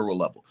at the federal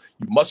level.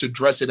 You must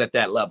address it at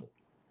that level.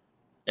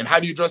 And how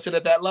do you address it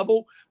at that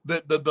level?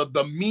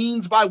 The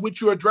means by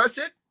which you address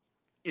it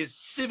is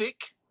civic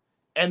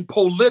and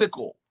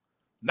political,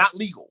 not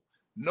legal.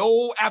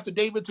 No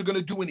affidavits are going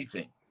to do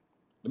anything.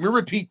 Let me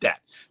repeat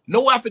that.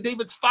 No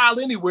affidavits filed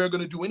anywhere are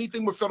going to do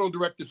anything with Federal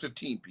Directive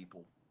 15,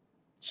 people.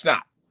 It's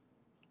not.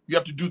 You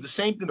have to do the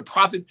same thing. The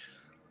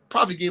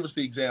Prophet gave us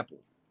the example.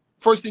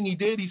 First thing he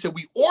did, he said,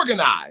 we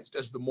organized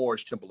as the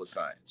Moorish Temple of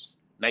Science,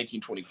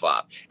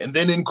 1925, and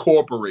then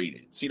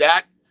incorporated. See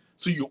that?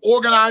 So you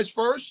organize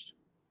first,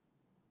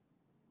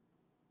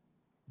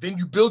 then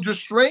you build your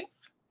strength,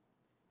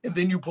 and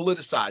then you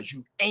politicize.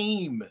 You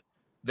aim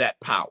that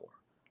power.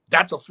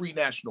 That's a free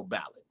national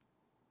ballot.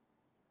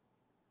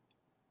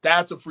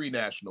 That's a free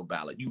national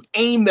ballot. You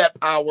aim that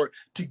power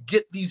to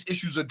get these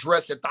issues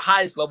addressed at the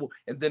highest level,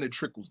 and then it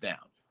trickles down.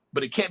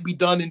 But it can't be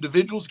done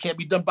individuals. It can't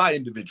be done by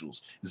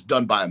individuals. It's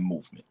done by a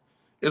movement.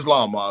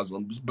 Islam,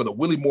 Muslims, Brother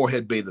Willie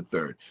Moorhead Bey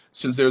III.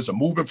 Since there's a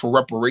movement for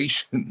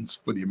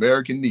reparations for the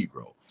American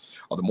Negro,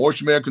 are the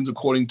Moorish Americans,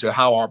 according to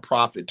how our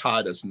prophet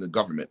tied us in the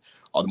government,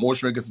 are the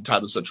Moorish Americans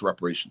entitled to such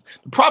reparations?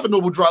 The Prophet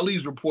Noble Drew Ali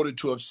is reported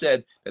to have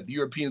said that the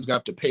Europeans are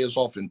going to have to pay us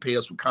off and pay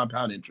us with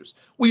compound interest.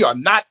 We are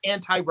not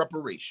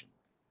anti-reparation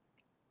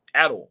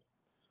at all.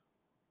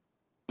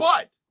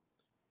 But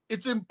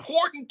it's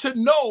important to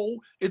know,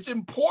 it's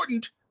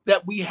important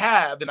that we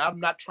have, and I'm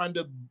not trying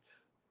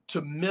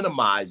to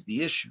minimize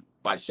the issue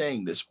by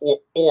saying this or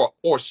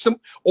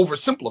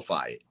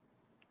oversimplify it,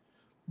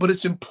 but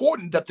it's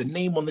important that the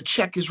name on the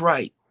check is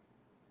right.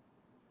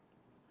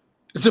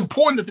 It's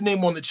important that the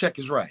name on the check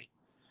is right.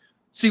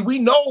 See, we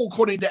know,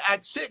 according to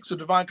Act 6 of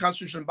Divine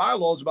Constitution and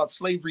Bylaws, about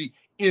slavery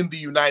in the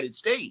United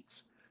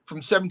States from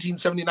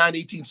 1779 to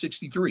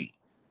 1863,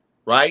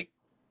 right?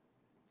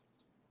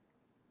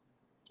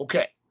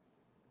 Okay.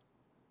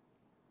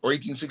 Or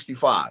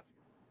 1865.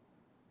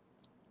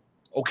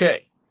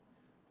 Okay.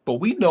 But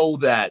we know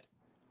that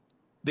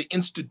the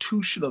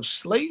institution of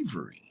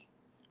slavery,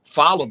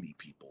 follow me,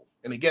 people.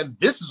 And again,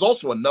 this is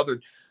also another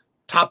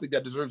topic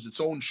that deserves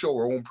its own show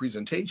or own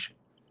presentation.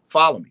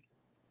 Follow me.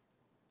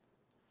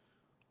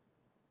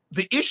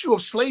 The issue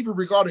of slavery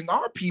regarding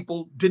our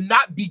people did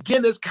not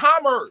begin as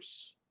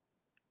commerce.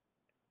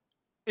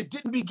 It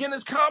didn't begin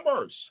as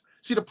commerce.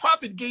 See, the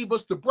Prophet gave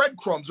us the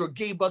breadcrumbs, or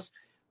gave us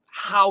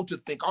how to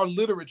think. Our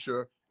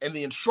literature and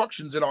the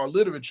instructions in our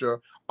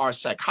literature are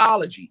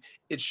psychology.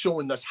 It's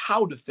showing us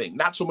how to think,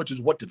 not so much as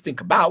what to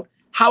think about,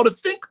 how to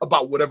think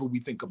about whatever we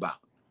think about.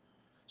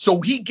 So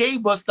he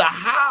gave us the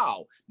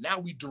how. Now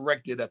we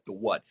direct it at the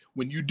what.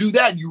 When you do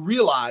that, you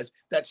realize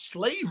that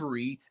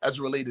slavery, as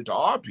related to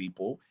our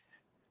people,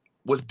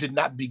 did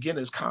not begin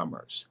as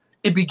commerce.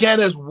 It began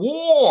as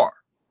war.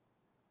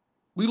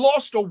 We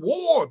lost a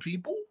war,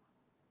 people.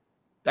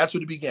 That's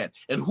what it began.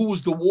 And who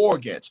was the war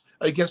against?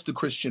 Against the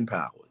Christian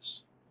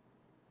powers.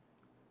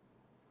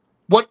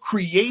 What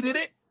created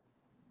it?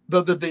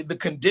 The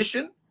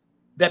condition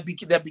that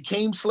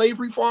became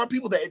slavery for our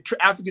people, the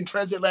African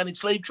transatlantic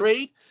slave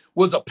trade,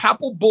 was a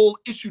papal bull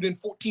issued in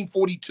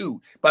 1442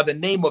 by the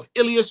name of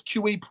Ilias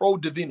Q.A. Pro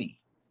Divini,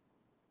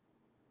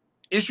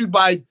 issued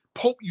by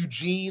Pope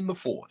Eugene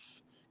IV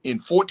in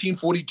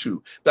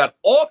 1442, that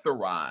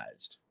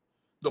authorized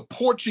the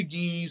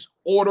Portuguese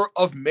Order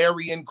of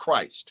Mary in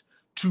Christ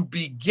to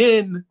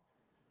begin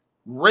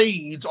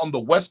raids on the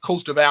west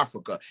coast of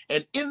Africa.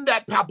 And in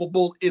that papal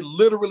bull, it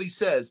literally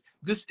says,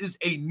 this is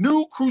a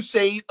new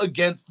crusade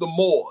against the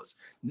Moors.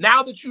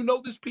 Now that you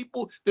know this,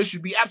 people, there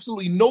should be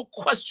absolutely no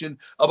question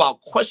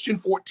about question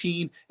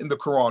 14 in the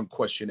Quran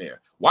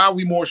questionnaire. Why are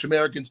we Moorish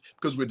Americans?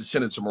 Because we're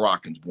descendants of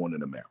Moroccans born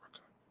in America.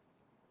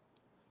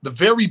 The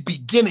very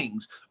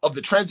beginnings of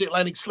the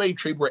transatlantic slave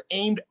trade were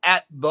aimed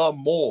at the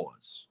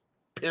Moors,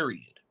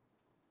 period.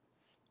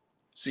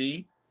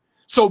 See?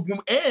 So,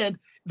 and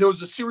there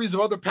was a series of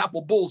other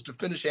papal bulls, to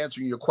finish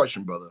answering your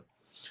question, brother.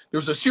 There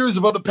was a series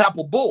of other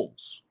papal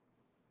bulls,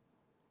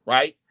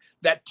 right,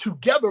 that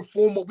together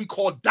form what we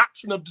call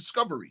doctrine of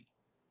discovery.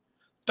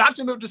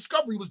 Doctrine of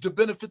discovery was to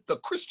benefit the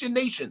Christian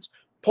nations.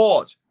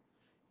 Pause.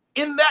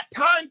 In that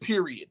time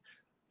period,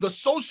 the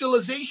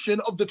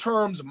socialization of the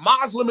terms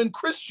Muslim and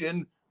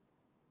Christian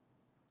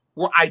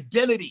were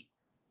identity,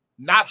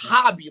 not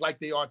hobby like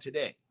they are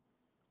today.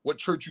 What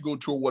church you go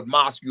to or what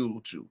mosque you go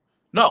to.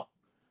 No,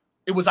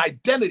 it was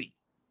identity.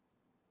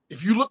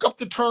 If you look up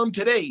the term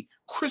today,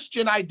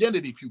 Christian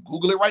identity, if you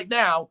Google it right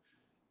now,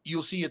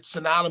 you'll see it's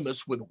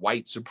synonymous with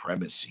white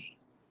supremacy.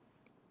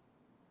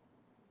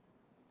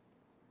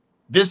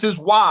 This is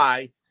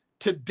why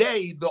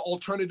today the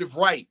alternative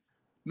right,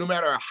 no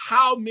matter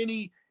how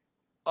many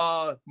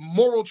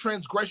moral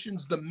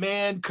transgressions the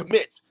man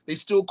commits, they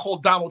still call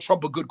Donald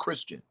Trump a good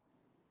Christian.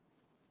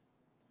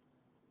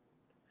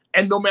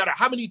 And no matter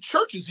how many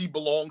churches he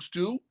belongs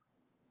to,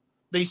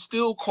 they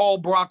still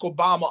call Barack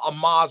Obama a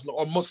Muslim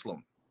or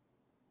Muslim.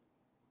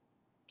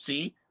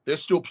 See, they're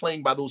still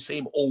playing by those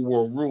same old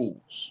world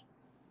rules.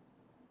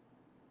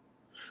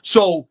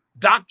 So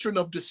doctrine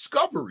of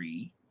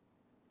discovery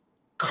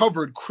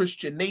covered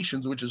Christian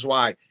nations, which is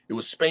why it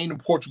was Spain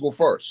and Portugal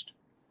first,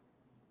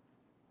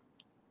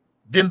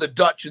 then the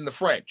Dutch and the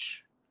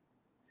French,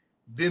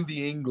 then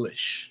the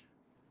English.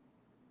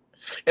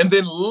 And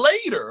then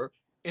later,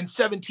 in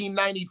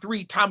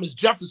 1793, Thomas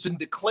Jefferson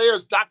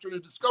declares doctrine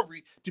of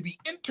discovery to be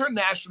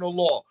international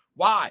law.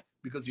 Why?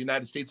 Because the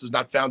United States was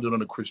not founded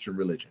on a Christian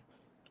religion.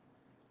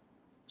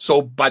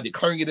 So by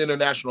declaring it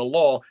international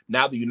law,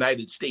 now the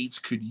United States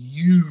could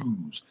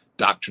use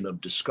doctrine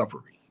of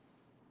discovery.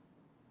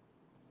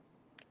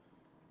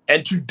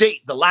 And to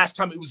date, the last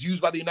time it was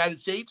used by the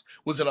United States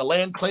was in a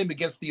land claim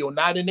against the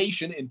Oneida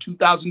Nation in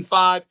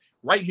 2005,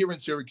 right here in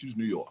Syracuse,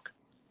 New York.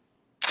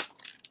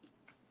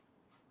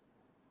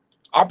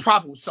 Our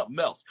prophet was something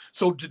else.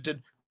 So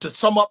to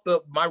sum up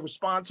my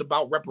response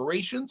about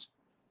reparations,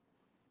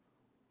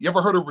 you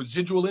ever heard of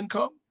residual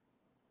income?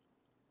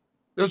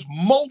 There's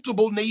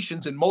multiple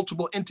nations and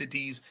multiple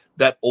entities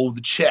that owe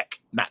the check,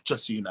 not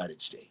just the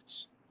United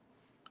States.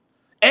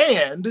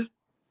 And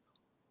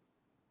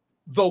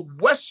the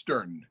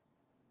Western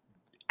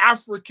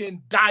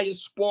African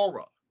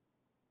diaspora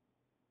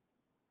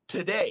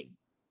today,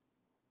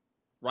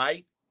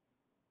 right,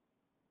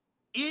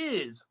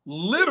 is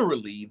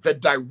literally the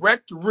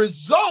direct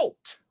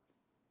result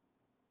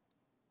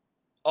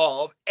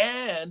of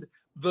and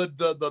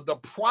the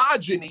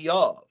progeny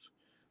of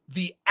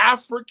the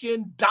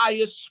African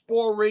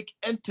diasporic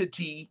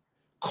entity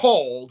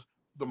called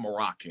the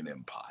Moroccan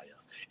Empire.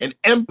 An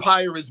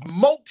empire is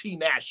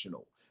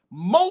multinational,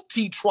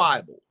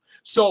 multi-tribal.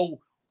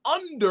 So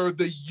under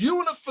the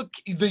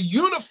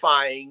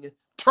unifying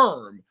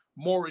term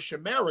Moorish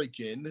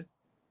American,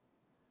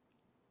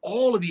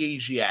 all of the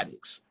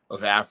Asiatics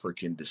of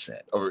African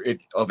descent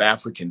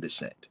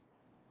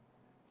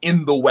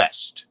in the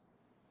West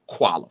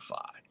qualify.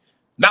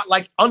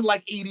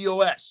 Unlike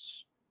ADOS,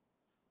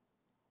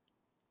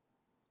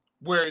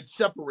 where it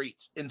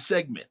separates in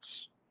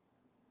segments.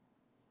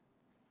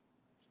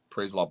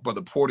 Praise the Lord.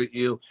 Brother Porter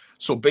ill.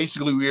 So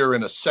basically we are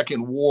in a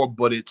second war,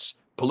 but it's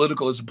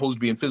political as opposed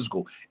to being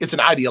physical. It's an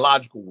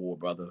ideological war,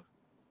 brother.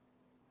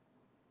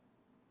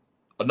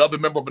 Another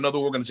member of another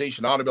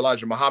organization, Honorable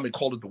Elijah Muhammad,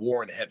 called it the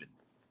war in heaven,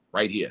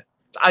 right here.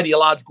 It's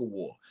ideological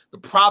war. The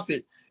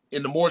prophet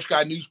in the Moorish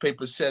Guy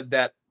newspaper said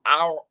that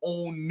our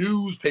own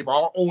newspaper,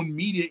 our own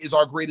media is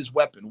our greatest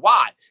weapon.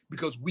 Why?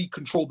 Because we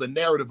control the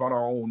narrative on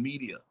our own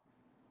media.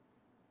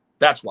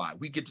 That's why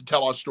we get to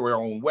tell our story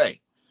our own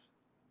way.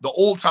 The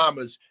old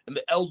timers and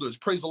the elders,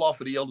 praise the Lord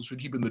for the elders for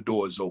keeping the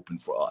doors open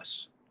for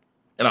us.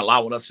 and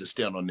allowing us to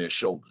stand on their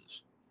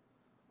shoulders.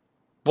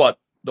 But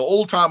the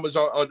old timers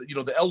are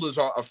the elders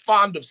are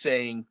fond of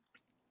saying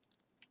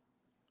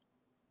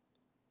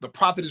the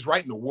prophet is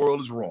right and the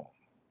world is wrong.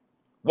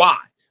 Why?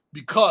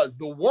 Because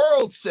the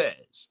world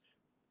says,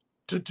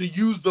 to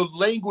use the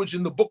language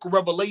in the book of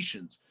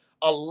Revelations,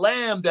 a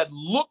lamb that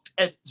looked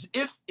as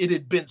if it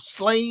had been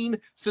slain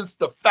since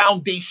the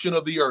foundation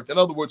of the earth. In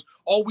other words,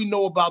 all we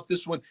know about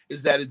this one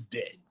is that it's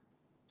dead.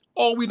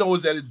 All we know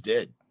is that it's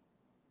dead.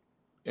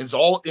 That's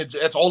all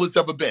it's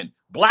ever been.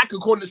 Black,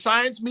 according to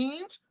science,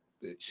 means,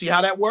 see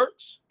how that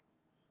works?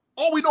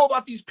 All we know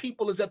about these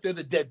people is that they're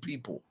the dead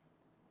people.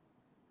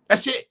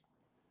 That's it.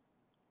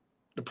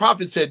 The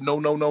prophet said, no,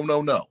 no, no,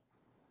 no, no.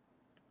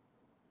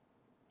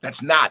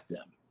 That's not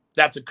them.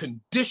 That's a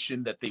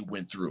condition that they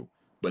went through,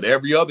 but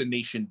every other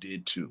nation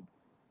did too.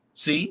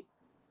 See?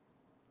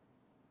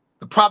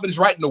 The prophet is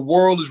right and the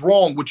world is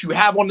wrong. What you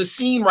have on the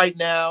scene right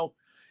now,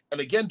 and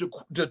again,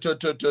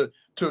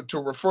 to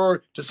refer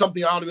to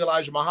something Honorable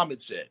Elijah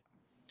Muhammad said.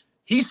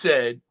 He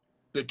said,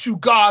 the two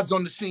gods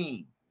on the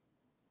scene.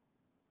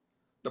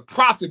 The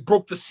prophet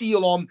broke the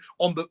seal on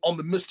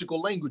the mystical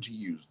language he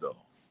used,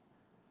 though.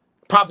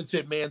 The prophet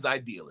said man's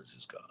ideal is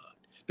his God.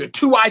 There are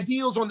two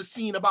ideals on the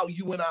scene about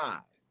you and I.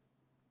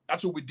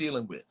 That's what we're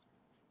dealing with.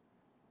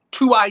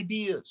 Two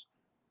ideas.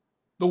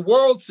 The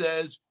world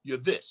says you're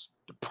this.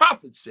 The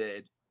prophet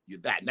said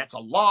you're that. And that's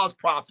Allah's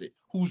prophet.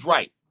 Who's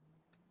right?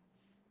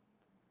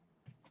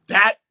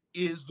 That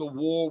is the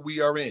war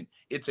we are in.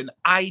 It's an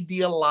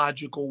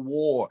ideological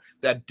war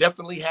that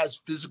definitely has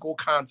physical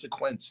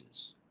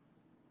consequences.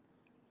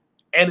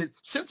 And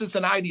since it's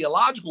an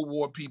ideological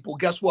war, people,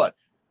 guess what?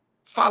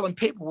 Filing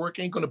paperwork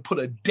ain't going to put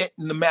a dent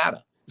in the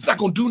matter. It's not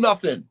going to do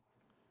nothing.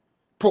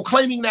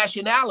 Proclaiming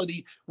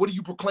nationality, what are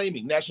you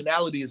proclaiming?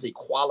 Nationality is a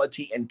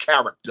quality and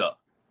character.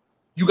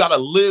 You got to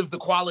live the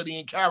quality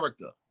and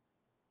character.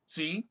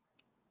 See?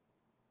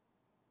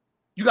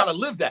 You got to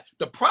live that.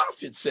 The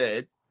prophet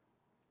said,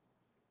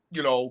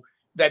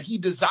 that he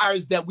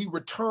desires that we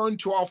return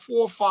to our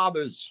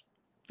forefathers'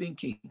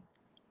 thinking,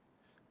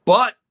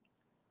 but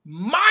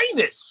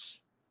minus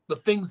the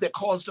things that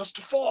caused us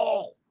to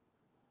fall,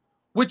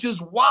 which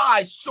is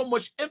why so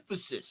much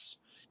emphasis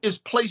is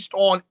placed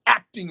on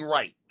acting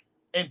right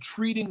and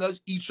treating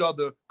each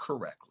other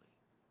correctly,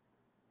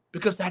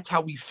 because that's how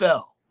we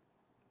fell.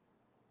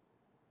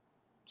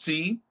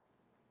 See?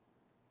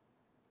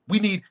 We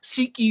need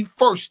seek ye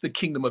first the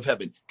kingdom of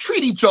heaven.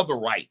 Treat each other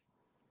right.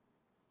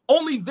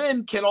 Only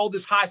then can all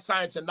this high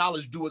science and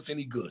knowledge do us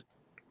any good.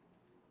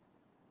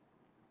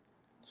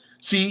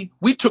 See,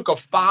 we took a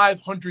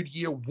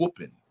 500-year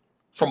whooping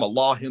from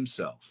Allah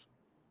himself.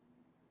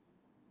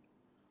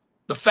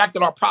 The fact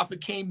that our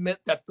prophet came meant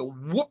that the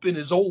whooping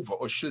is over,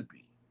 or should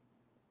be.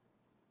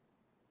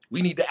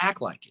 We need to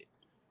act like it.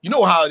 You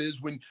know how it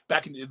is when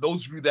back in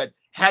those of you that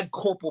had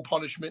corporal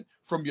punishment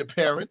from your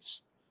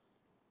parents,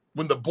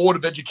 when the Board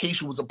of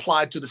Education was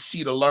applied to the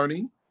seat of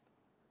learning,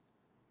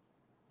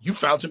 you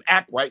found some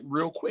act right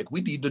real quick. We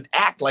need to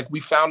act like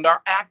we found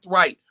our act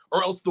right,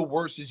 or else the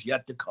worst is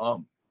yet to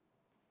come.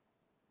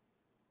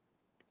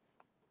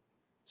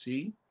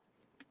 See?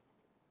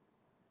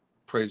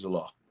 Praise the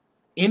Lord.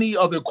 Any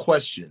other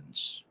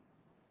questions?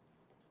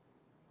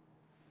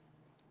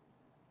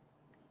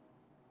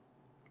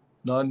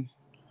 None?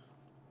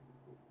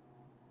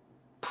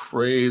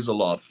 Praise the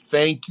Lord.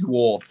 Thank you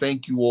all.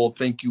 Thank you all.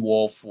 Thank you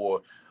all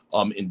for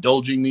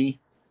indulging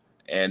me.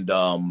 And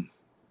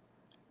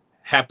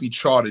happy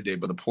Charter Day,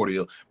 Brother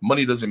Portillo.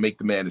 Money doesn't make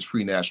the man. It's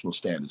free national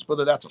standards.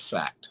 Brother, that's a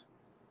fact.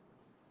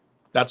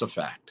 That's a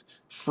fact.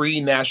 Free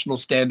national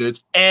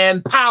standards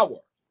and power.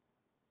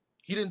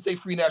 He didn't say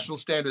free national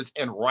standards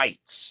and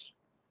rights.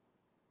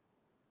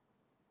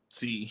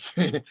 See,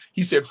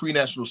 he said free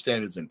national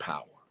standards and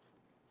power.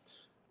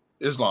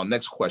 Islam,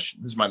 next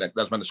question. That's my next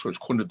question.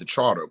 According to the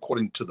charter,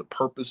 according to the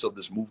purpose of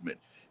this movement,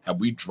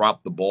 have we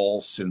dropped the ball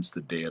since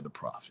the day of the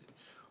prophet?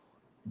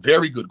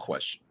 Very good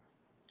question.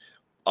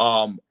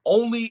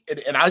 Only,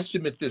 and I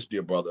submit this,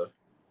 dear brother,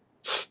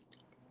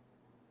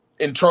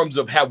 in terms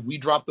of have we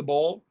dropped the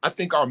ball, I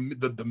think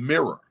the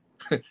mirror,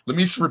 let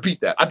me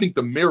repeat that. I think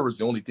the mirror is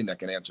the only thing that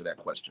can answer that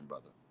question,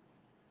 brother.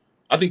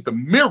 I think the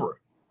mirror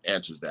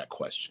answers that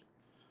question.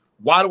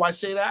 Why do I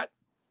say that?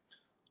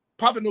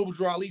 Prophet Noble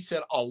Drew Ali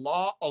said,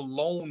 Allah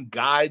alone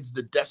guides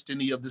the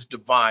destiny of this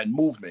divine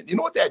movement. You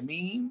know what that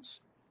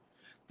means?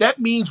 That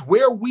means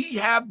where we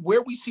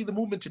see the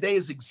movement today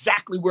is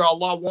exactly where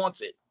Allah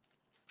wants it.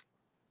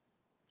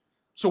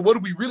 So what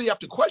do we really have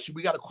to question?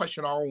 We got to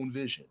question our own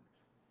vision.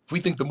 If we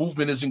think the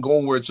movement isn't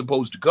going where it's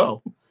supposed to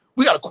go,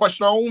 we got to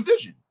question our own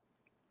vision.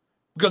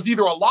 Because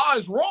either Allah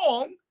is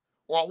wrong,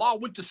 or Allah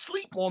went to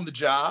sleep on the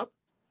job,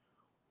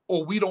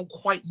 or we don't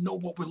quite know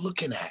what we're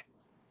looking at.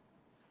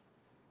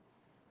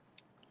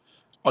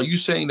 Are you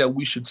saying that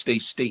we should stay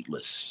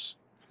stateless,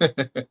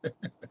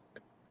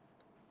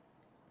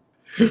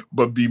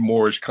 but be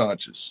Moorish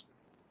conscious?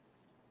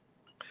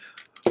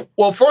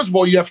 Well, first of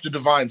all, you have to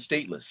define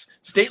stateless.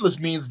 Stateless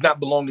means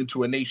not belonging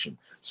to a nation.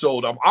 So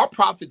our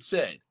prophet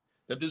said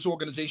that this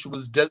organization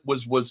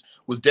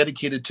was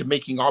dedicated to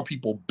making our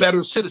people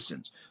better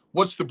citizens.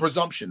 What's the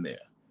presumption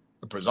there?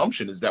 The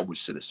presumption is that we're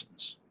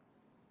citizens.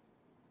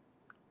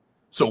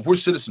 So if we're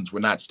citizens, we're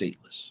not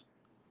stateless.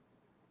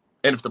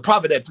 And if the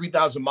prophet had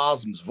 3,000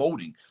 Muslims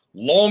voting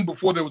long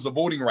before there was a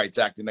Voting Rights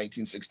Act in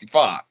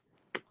 1965,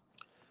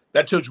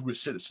 that tells you we're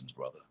citizens,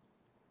 brother.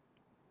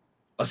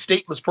 A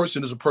stateless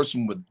person is a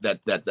person with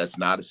that's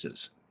not a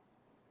citizen.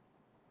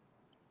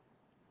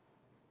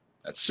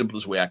 That's the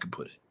simplest way I can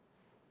put it.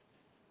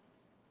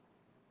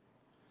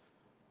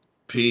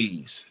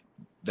 Peace.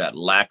 That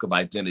lack of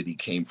identity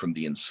came from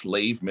the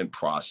enslavement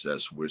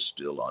process we're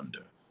still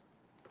under.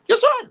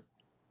 Yes, sir.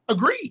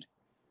 Agreed.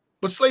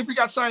 But slavery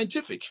got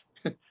scientific,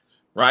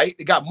 right?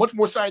 It got much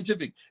more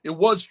scientific. It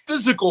was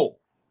physical.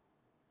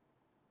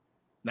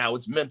 Now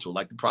it's mental,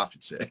 like the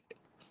prophet said.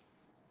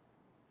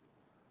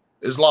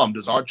 Islam,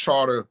 does our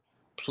charter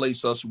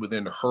place us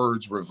within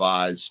Hurd's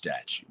revised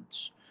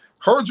statutes?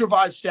 Hurd's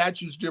revised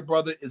statutes, dear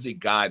brother, is a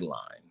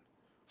guideline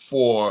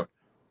for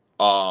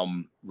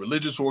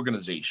religious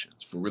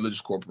organizations, for religious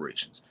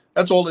corporations.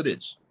 That's all it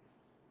is.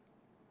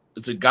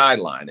 It's a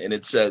guideline, and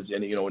it says,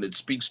 and it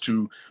speaks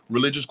to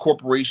religious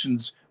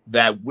corporations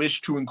that wish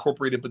to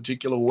incorporate a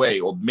particular way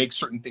or make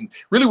certain things.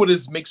 Really, what it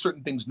is, make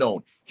certain things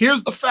known.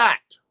 Here's the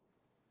fact: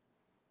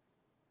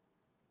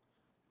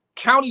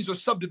 counties are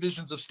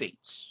subdivisions of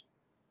states.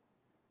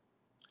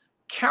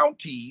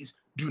 Counties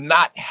do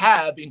not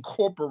have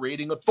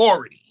incorporating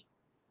authority.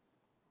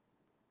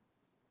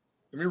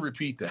 Let me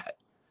repeat that.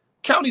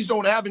 Counties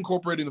don't have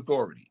incorporating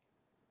authority.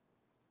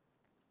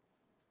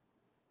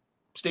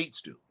 States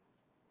do.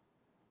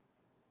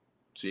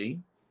 See?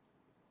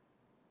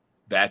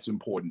 That's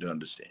important to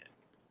understand.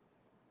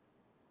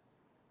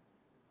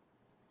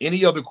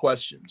 Any other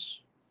questions?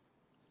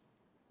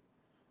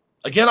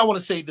 Again, I want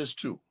to say this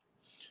too.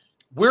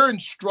 We're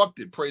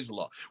instructed, praise the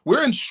Lord,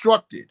 we're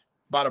instructed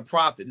by the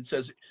prophet. It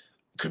says,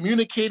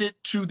 communicate it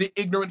to the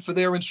ignorant for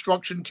their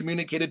instruction,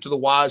 communicate it to the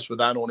wise for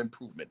thine own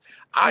improvement.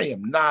 I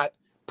am not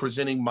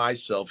presenting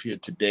myself here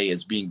today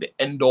as being the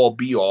end-all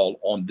be-all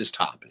on this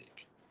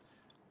topic.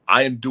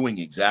 I am doing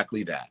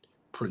exactly that,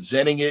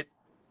 presenting it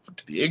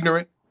to the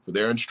ignorant for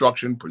their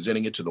instruction,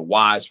 presenting it to the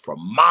wise for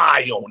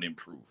my own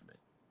improvement.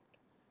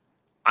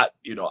 I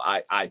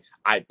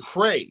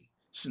pray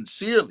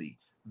sincerely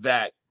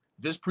that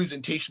this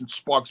presentation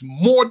sparks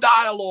more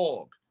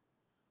dialogue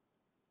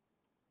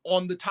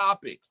on the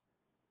topic.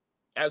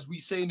 As we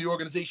say in the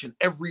organization,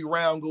 every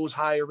round goes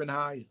higher and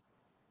higher.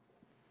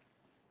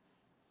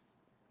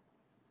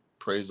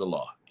 Praise the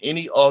Lord.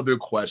 Any other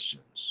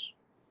questions?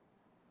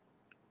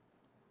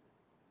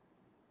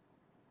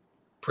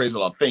 Praise the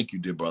Lord. Thank you,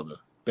 dear brother.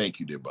 Thank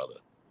you, dear brother.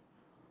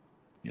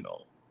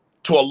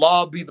 To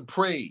Allah be the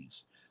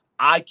praise.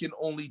 I can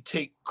only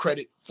take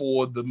credit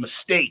for the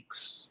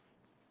mistakes.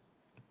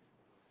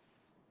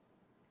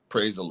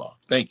 Praise the Lord.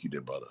 Thank you,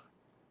 dear brother.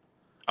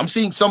 I'm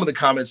seeing some of the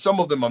comments. Some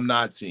of them I'm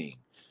not seeing.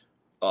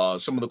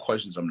 Some of the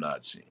questions I'm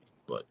not seeing.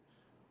 But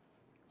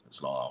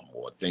Islam,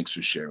 or thanks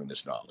for sharing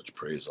this knowledge.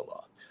 Praise the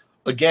Lord.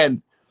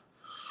 Again,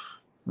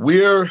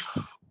 we're,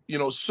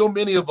 so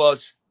many of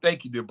us,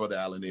 thank you, dear brother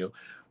Alan Neal,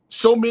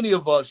 so many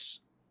of us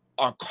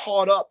are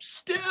caught up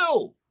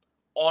still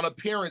on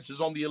appearances,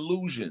 on the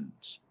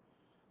illusions.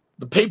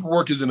 The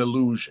paperwork is an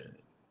illusion.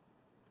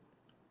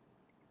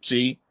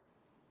 See?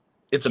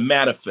 It's a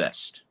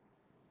manifest.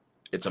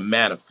 It's a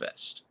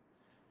manifest.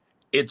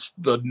 It's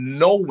the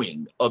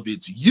knowing of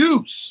its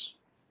use.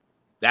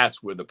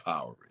 That's where the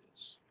power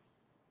is.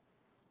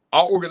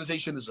 Our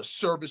organization is a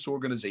service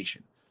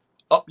organization.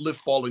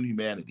 Uplift fallen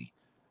humanity.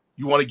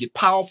 You want to get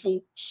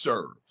powerful?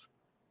 Serve.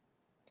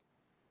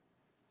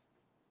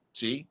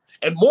 See?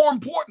 And more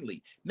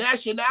importantly,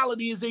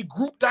 nationality is a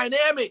group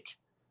dynamic.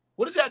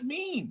 What does that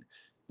mean?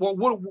 Well,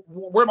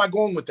 where am I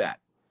going with that?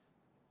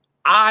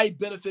 I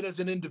benefit as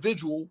an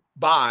individual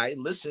by,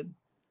 listen,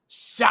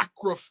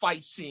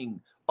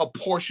 sacrificing a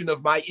portion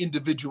of my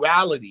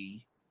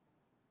individuality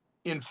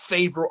in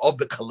favor of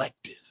the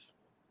collective.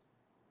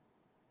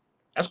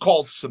 That's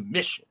called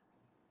submission.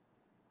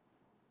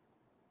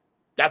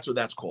 That's what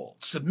that's called,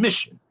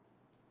 submission.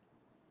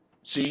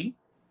 See?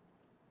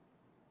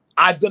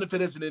 I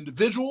benefit as an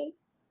individual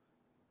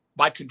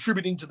by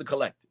contributing to the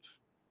collective,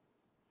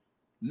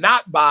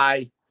 not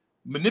by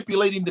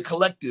manipulating the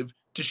collective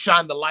to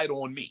shine the light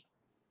on me.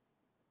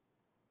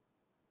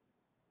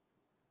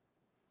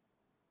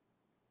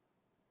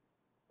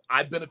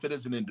 I benefit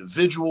as an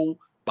individual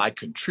by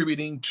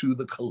contributing to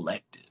the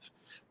collective.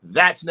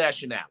 That's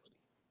nationality.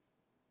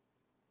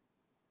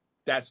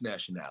 That's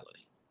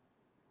nationality.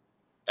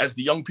 As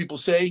the young people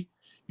say,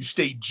 you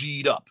stay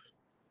G'd up.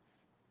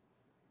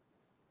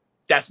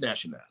 That's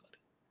nationality.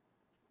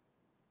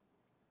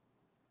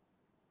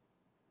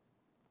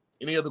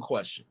 Any other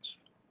questions?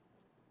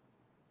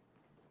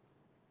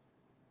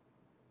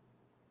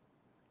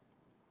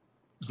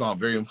 Islam,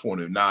 very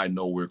informative. Now I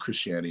know where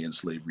Christianity and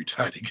slavery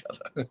tie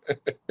together.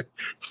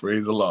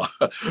 Praise the Lord.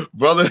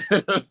 Brother,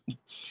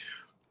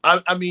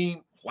 I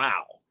mean,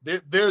 wow.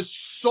 There's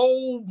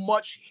so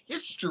much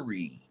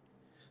history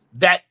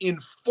that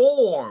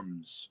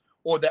informs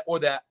or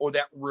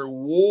that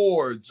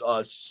rewards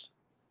us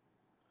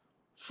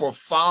for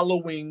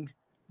following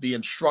the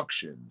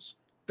instructions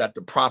that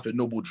the Prophet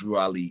Noble Drew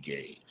Ali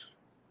gave,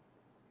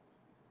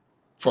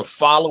 for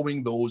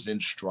following those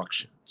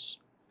instructions.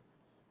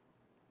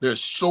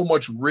 There's so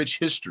much rich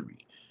history.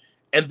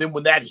 And then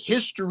when that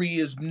history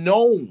is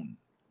known,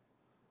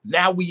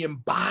 now we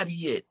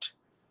embody it.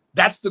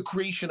 That's the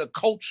creation of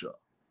culture.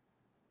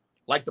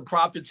 Like the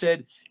prophet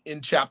said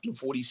in chapter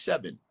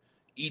 47,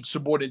 each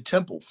subordinate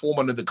temple form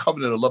under the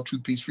covenant of love,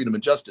 truth, peace, freedom,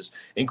 and justice,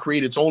 and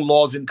create its own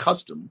laws and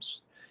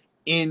customs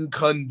in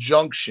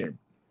conjunction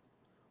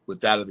with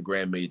that of the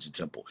grand major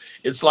temple.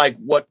 It's like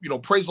what,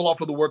 praise the Lord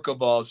for the work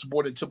of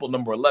subordinate temple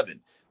number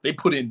 11. They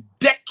put in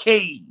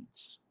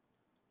decades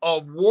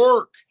of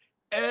work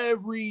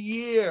every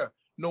year.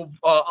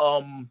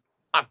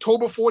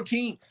 October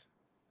 14th.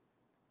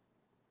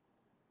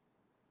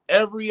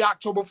 Every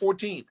October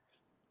 14th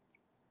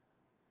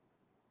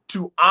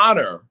to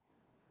honor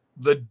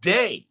the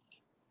day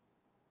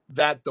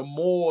that the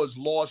Moors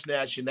lost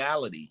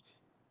nationality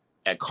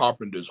at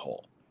Carpenter's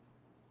Hall.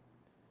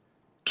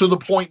 To the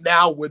point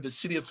now where the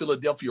city of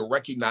Philadelphia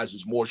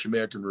recognizes Moorish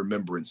American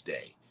Remembrance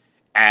Day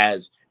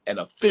as an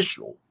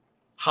official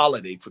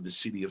holiday for the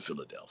city of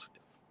Philadelphia.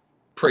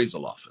 Praise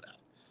Allah for that.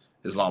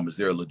 Islam is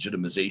their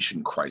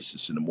legitimization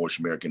crisis in the Moorish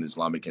American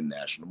Islamic and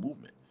national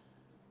movement.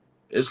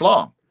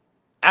 Islam.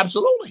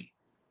 Absolutely.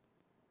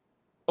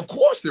 Of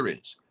course there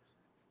is.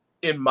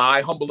 In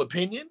my humble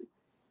opinion,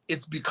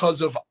 it's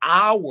because of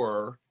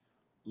our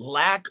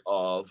lack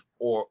of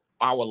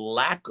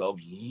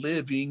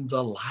living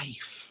the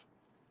life.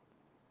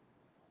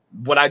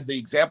 The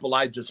example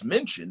I just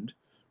mentioned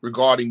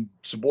regarding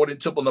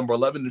subordinate temple number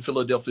 11 in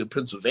Philadelphia,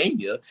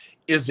 Pennsylvania,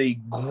 is a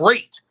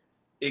great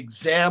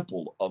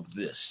example of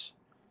this.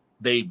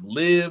 They've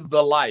lived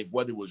the life,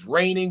 whether it was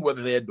raining,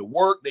 whether they had to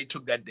work, they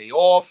took that day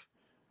off,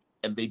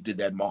 and they did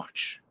that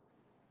march.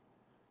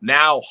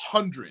 Now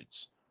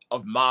hundreds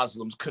of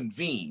Muslims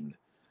convene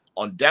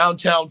on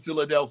downtown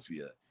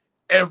Philadelphia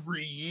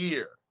every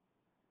year,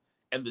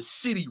 and the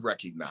city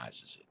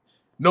recognizes it.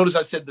 Notice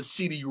I said the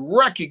city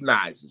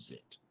recognizes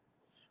it.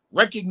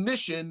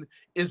 Recognition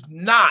is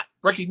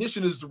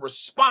the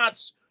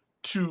response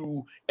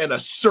to an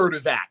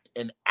assertive act,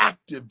 an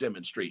active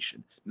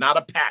demonstration, not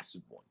a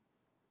passive one.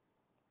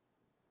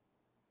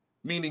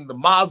 Meaning the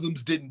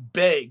Muslims didn't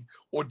beg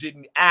or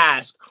didn't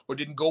ask or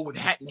didn't go with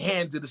hat in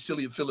hand to the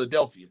city of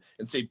Philadelphia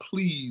and say,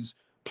 please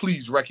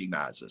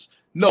recognize us.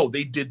 No,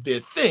 they did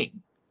their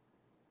thing.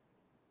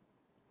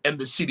 And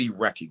the city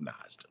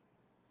recognized them.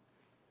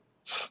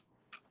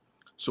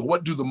 So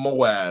what do the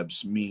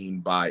Moabs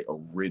mean by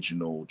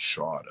original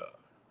charter?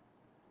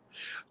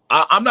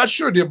 I'm not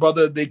sure, dear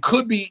brother. They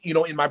could be,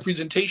 in my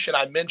presentation,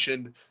 I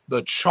mentioned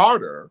the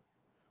charter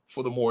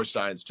for the Moorish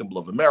Science Temple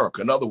of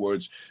America. In other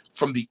words,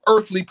 from the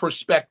earthly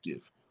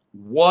perspective,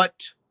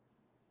 what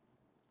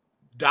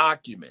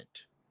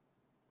document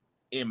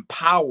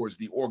empowers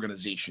the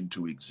organization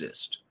to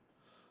exist?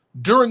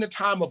 During a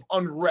time of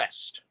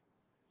unrest,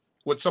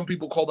 what some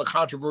people call the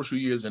controversial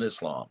years in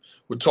Islam,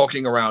 we're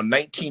talking around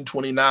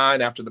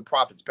 1929 after the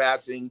Prophet's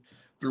passing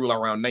through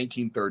around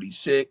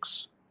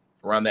 1936,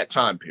 around that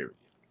time period.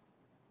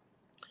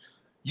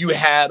 You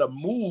had a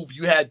move,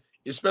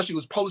 especially it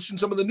was published in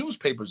some of the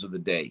newspapers of the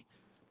day,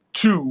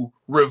 to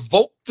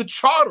revoke the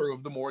charter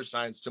of the Moorish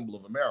Science Temple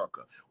of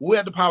America. Who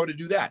had the power to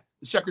do that?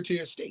 The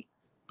Secretary of State,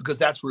 because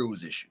that's where it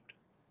was issued.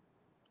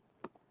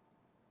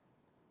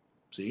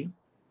 See?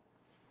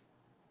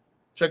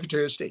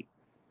 Secretary of State.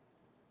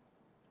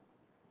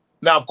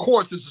 Now, of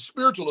course, there's a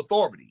spiritual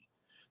authority.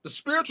 The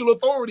spiritual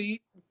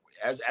authority,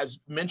 as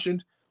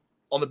mentioned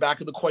on the back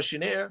of the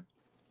questionnaire,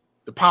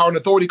 the power and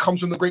authority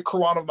comes from the great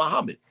Quran of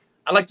Muhammad.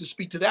 I'd like to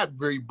speak to that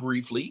very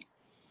briefly,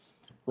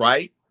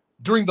 right?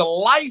 During the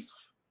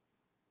life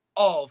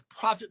of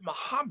Prophet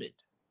Muhammad,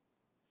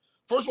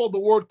 first of all, the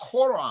word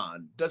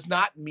Quran does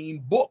not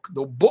mean book.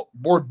 The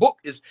word book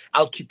is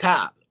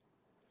al-kitab.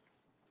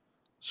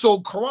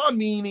 So Quran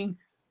meaning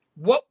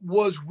what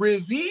was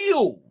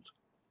revealed,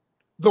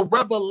 the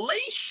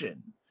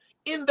revelation.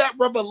 In that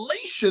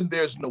revelation,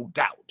 there's no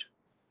doubt.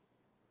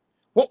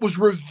 What was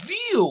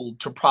revealed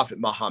to Prophet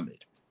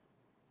Muhammad,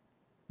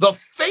 the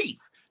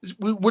faith.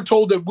 We're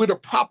told that we're to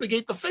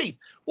propagate the faith.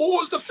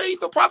 What was the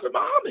faith of Prophet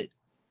Muhammad?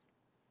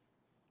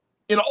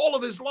 In all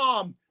of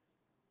Islam,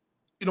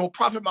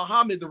 Prophet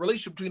Muhammad, the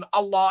relationship between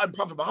Allah and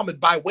Prophet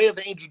Muhammad by way of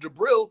the angel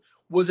Jibril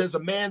was as a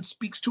man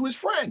speaks to his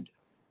friend.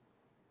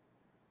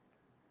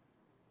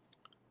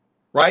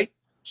 Right?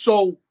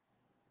 So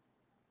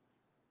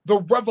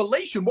the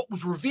revelation, what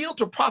was revealed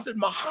to Prophet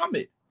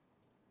Muhammad,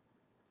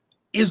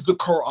 is the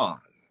Quran.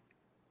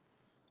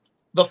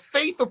 The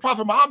faith of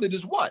Prophet Muhammad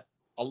is what?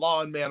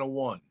 Allah and man are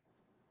one.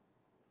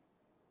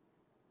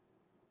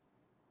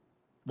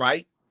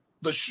 Right?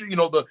 The surety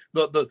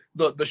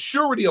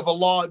of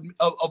Allah,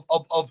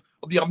 of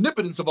the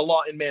omnipotence of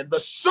Allah and man, the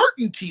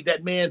certainty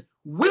that man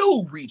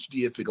will reach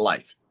deific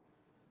life.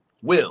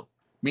 Will,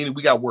 meaning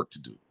we got work to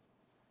do.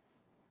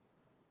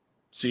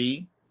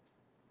 See?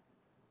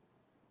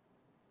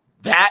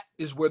 That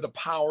is where the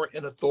power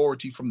and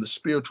authority from the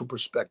spiritual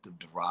perspective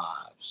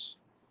derives.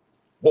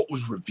 What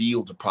was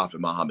revealed to Prophet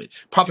Muhammad?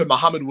 Prophet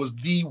Muhammad was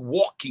the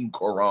walking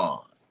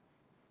Quran.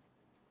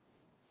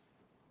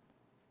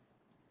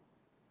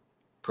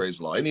 Praise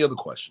the Lord. Any other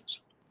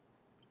questions?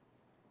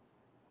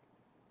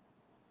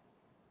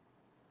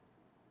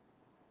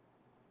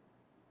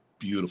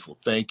 Beautiful.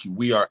 Thank you.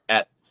 We are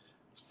at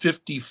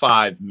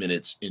 55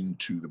 minutes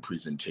into the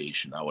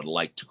presentation. I would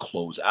like to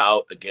close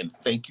out. Again,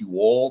 thank you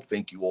all.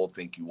 Thank you all.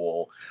 Thank you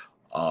all.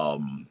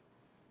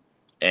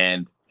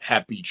 And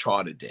happy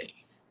Charter Day.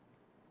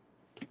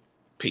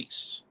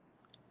 Peace.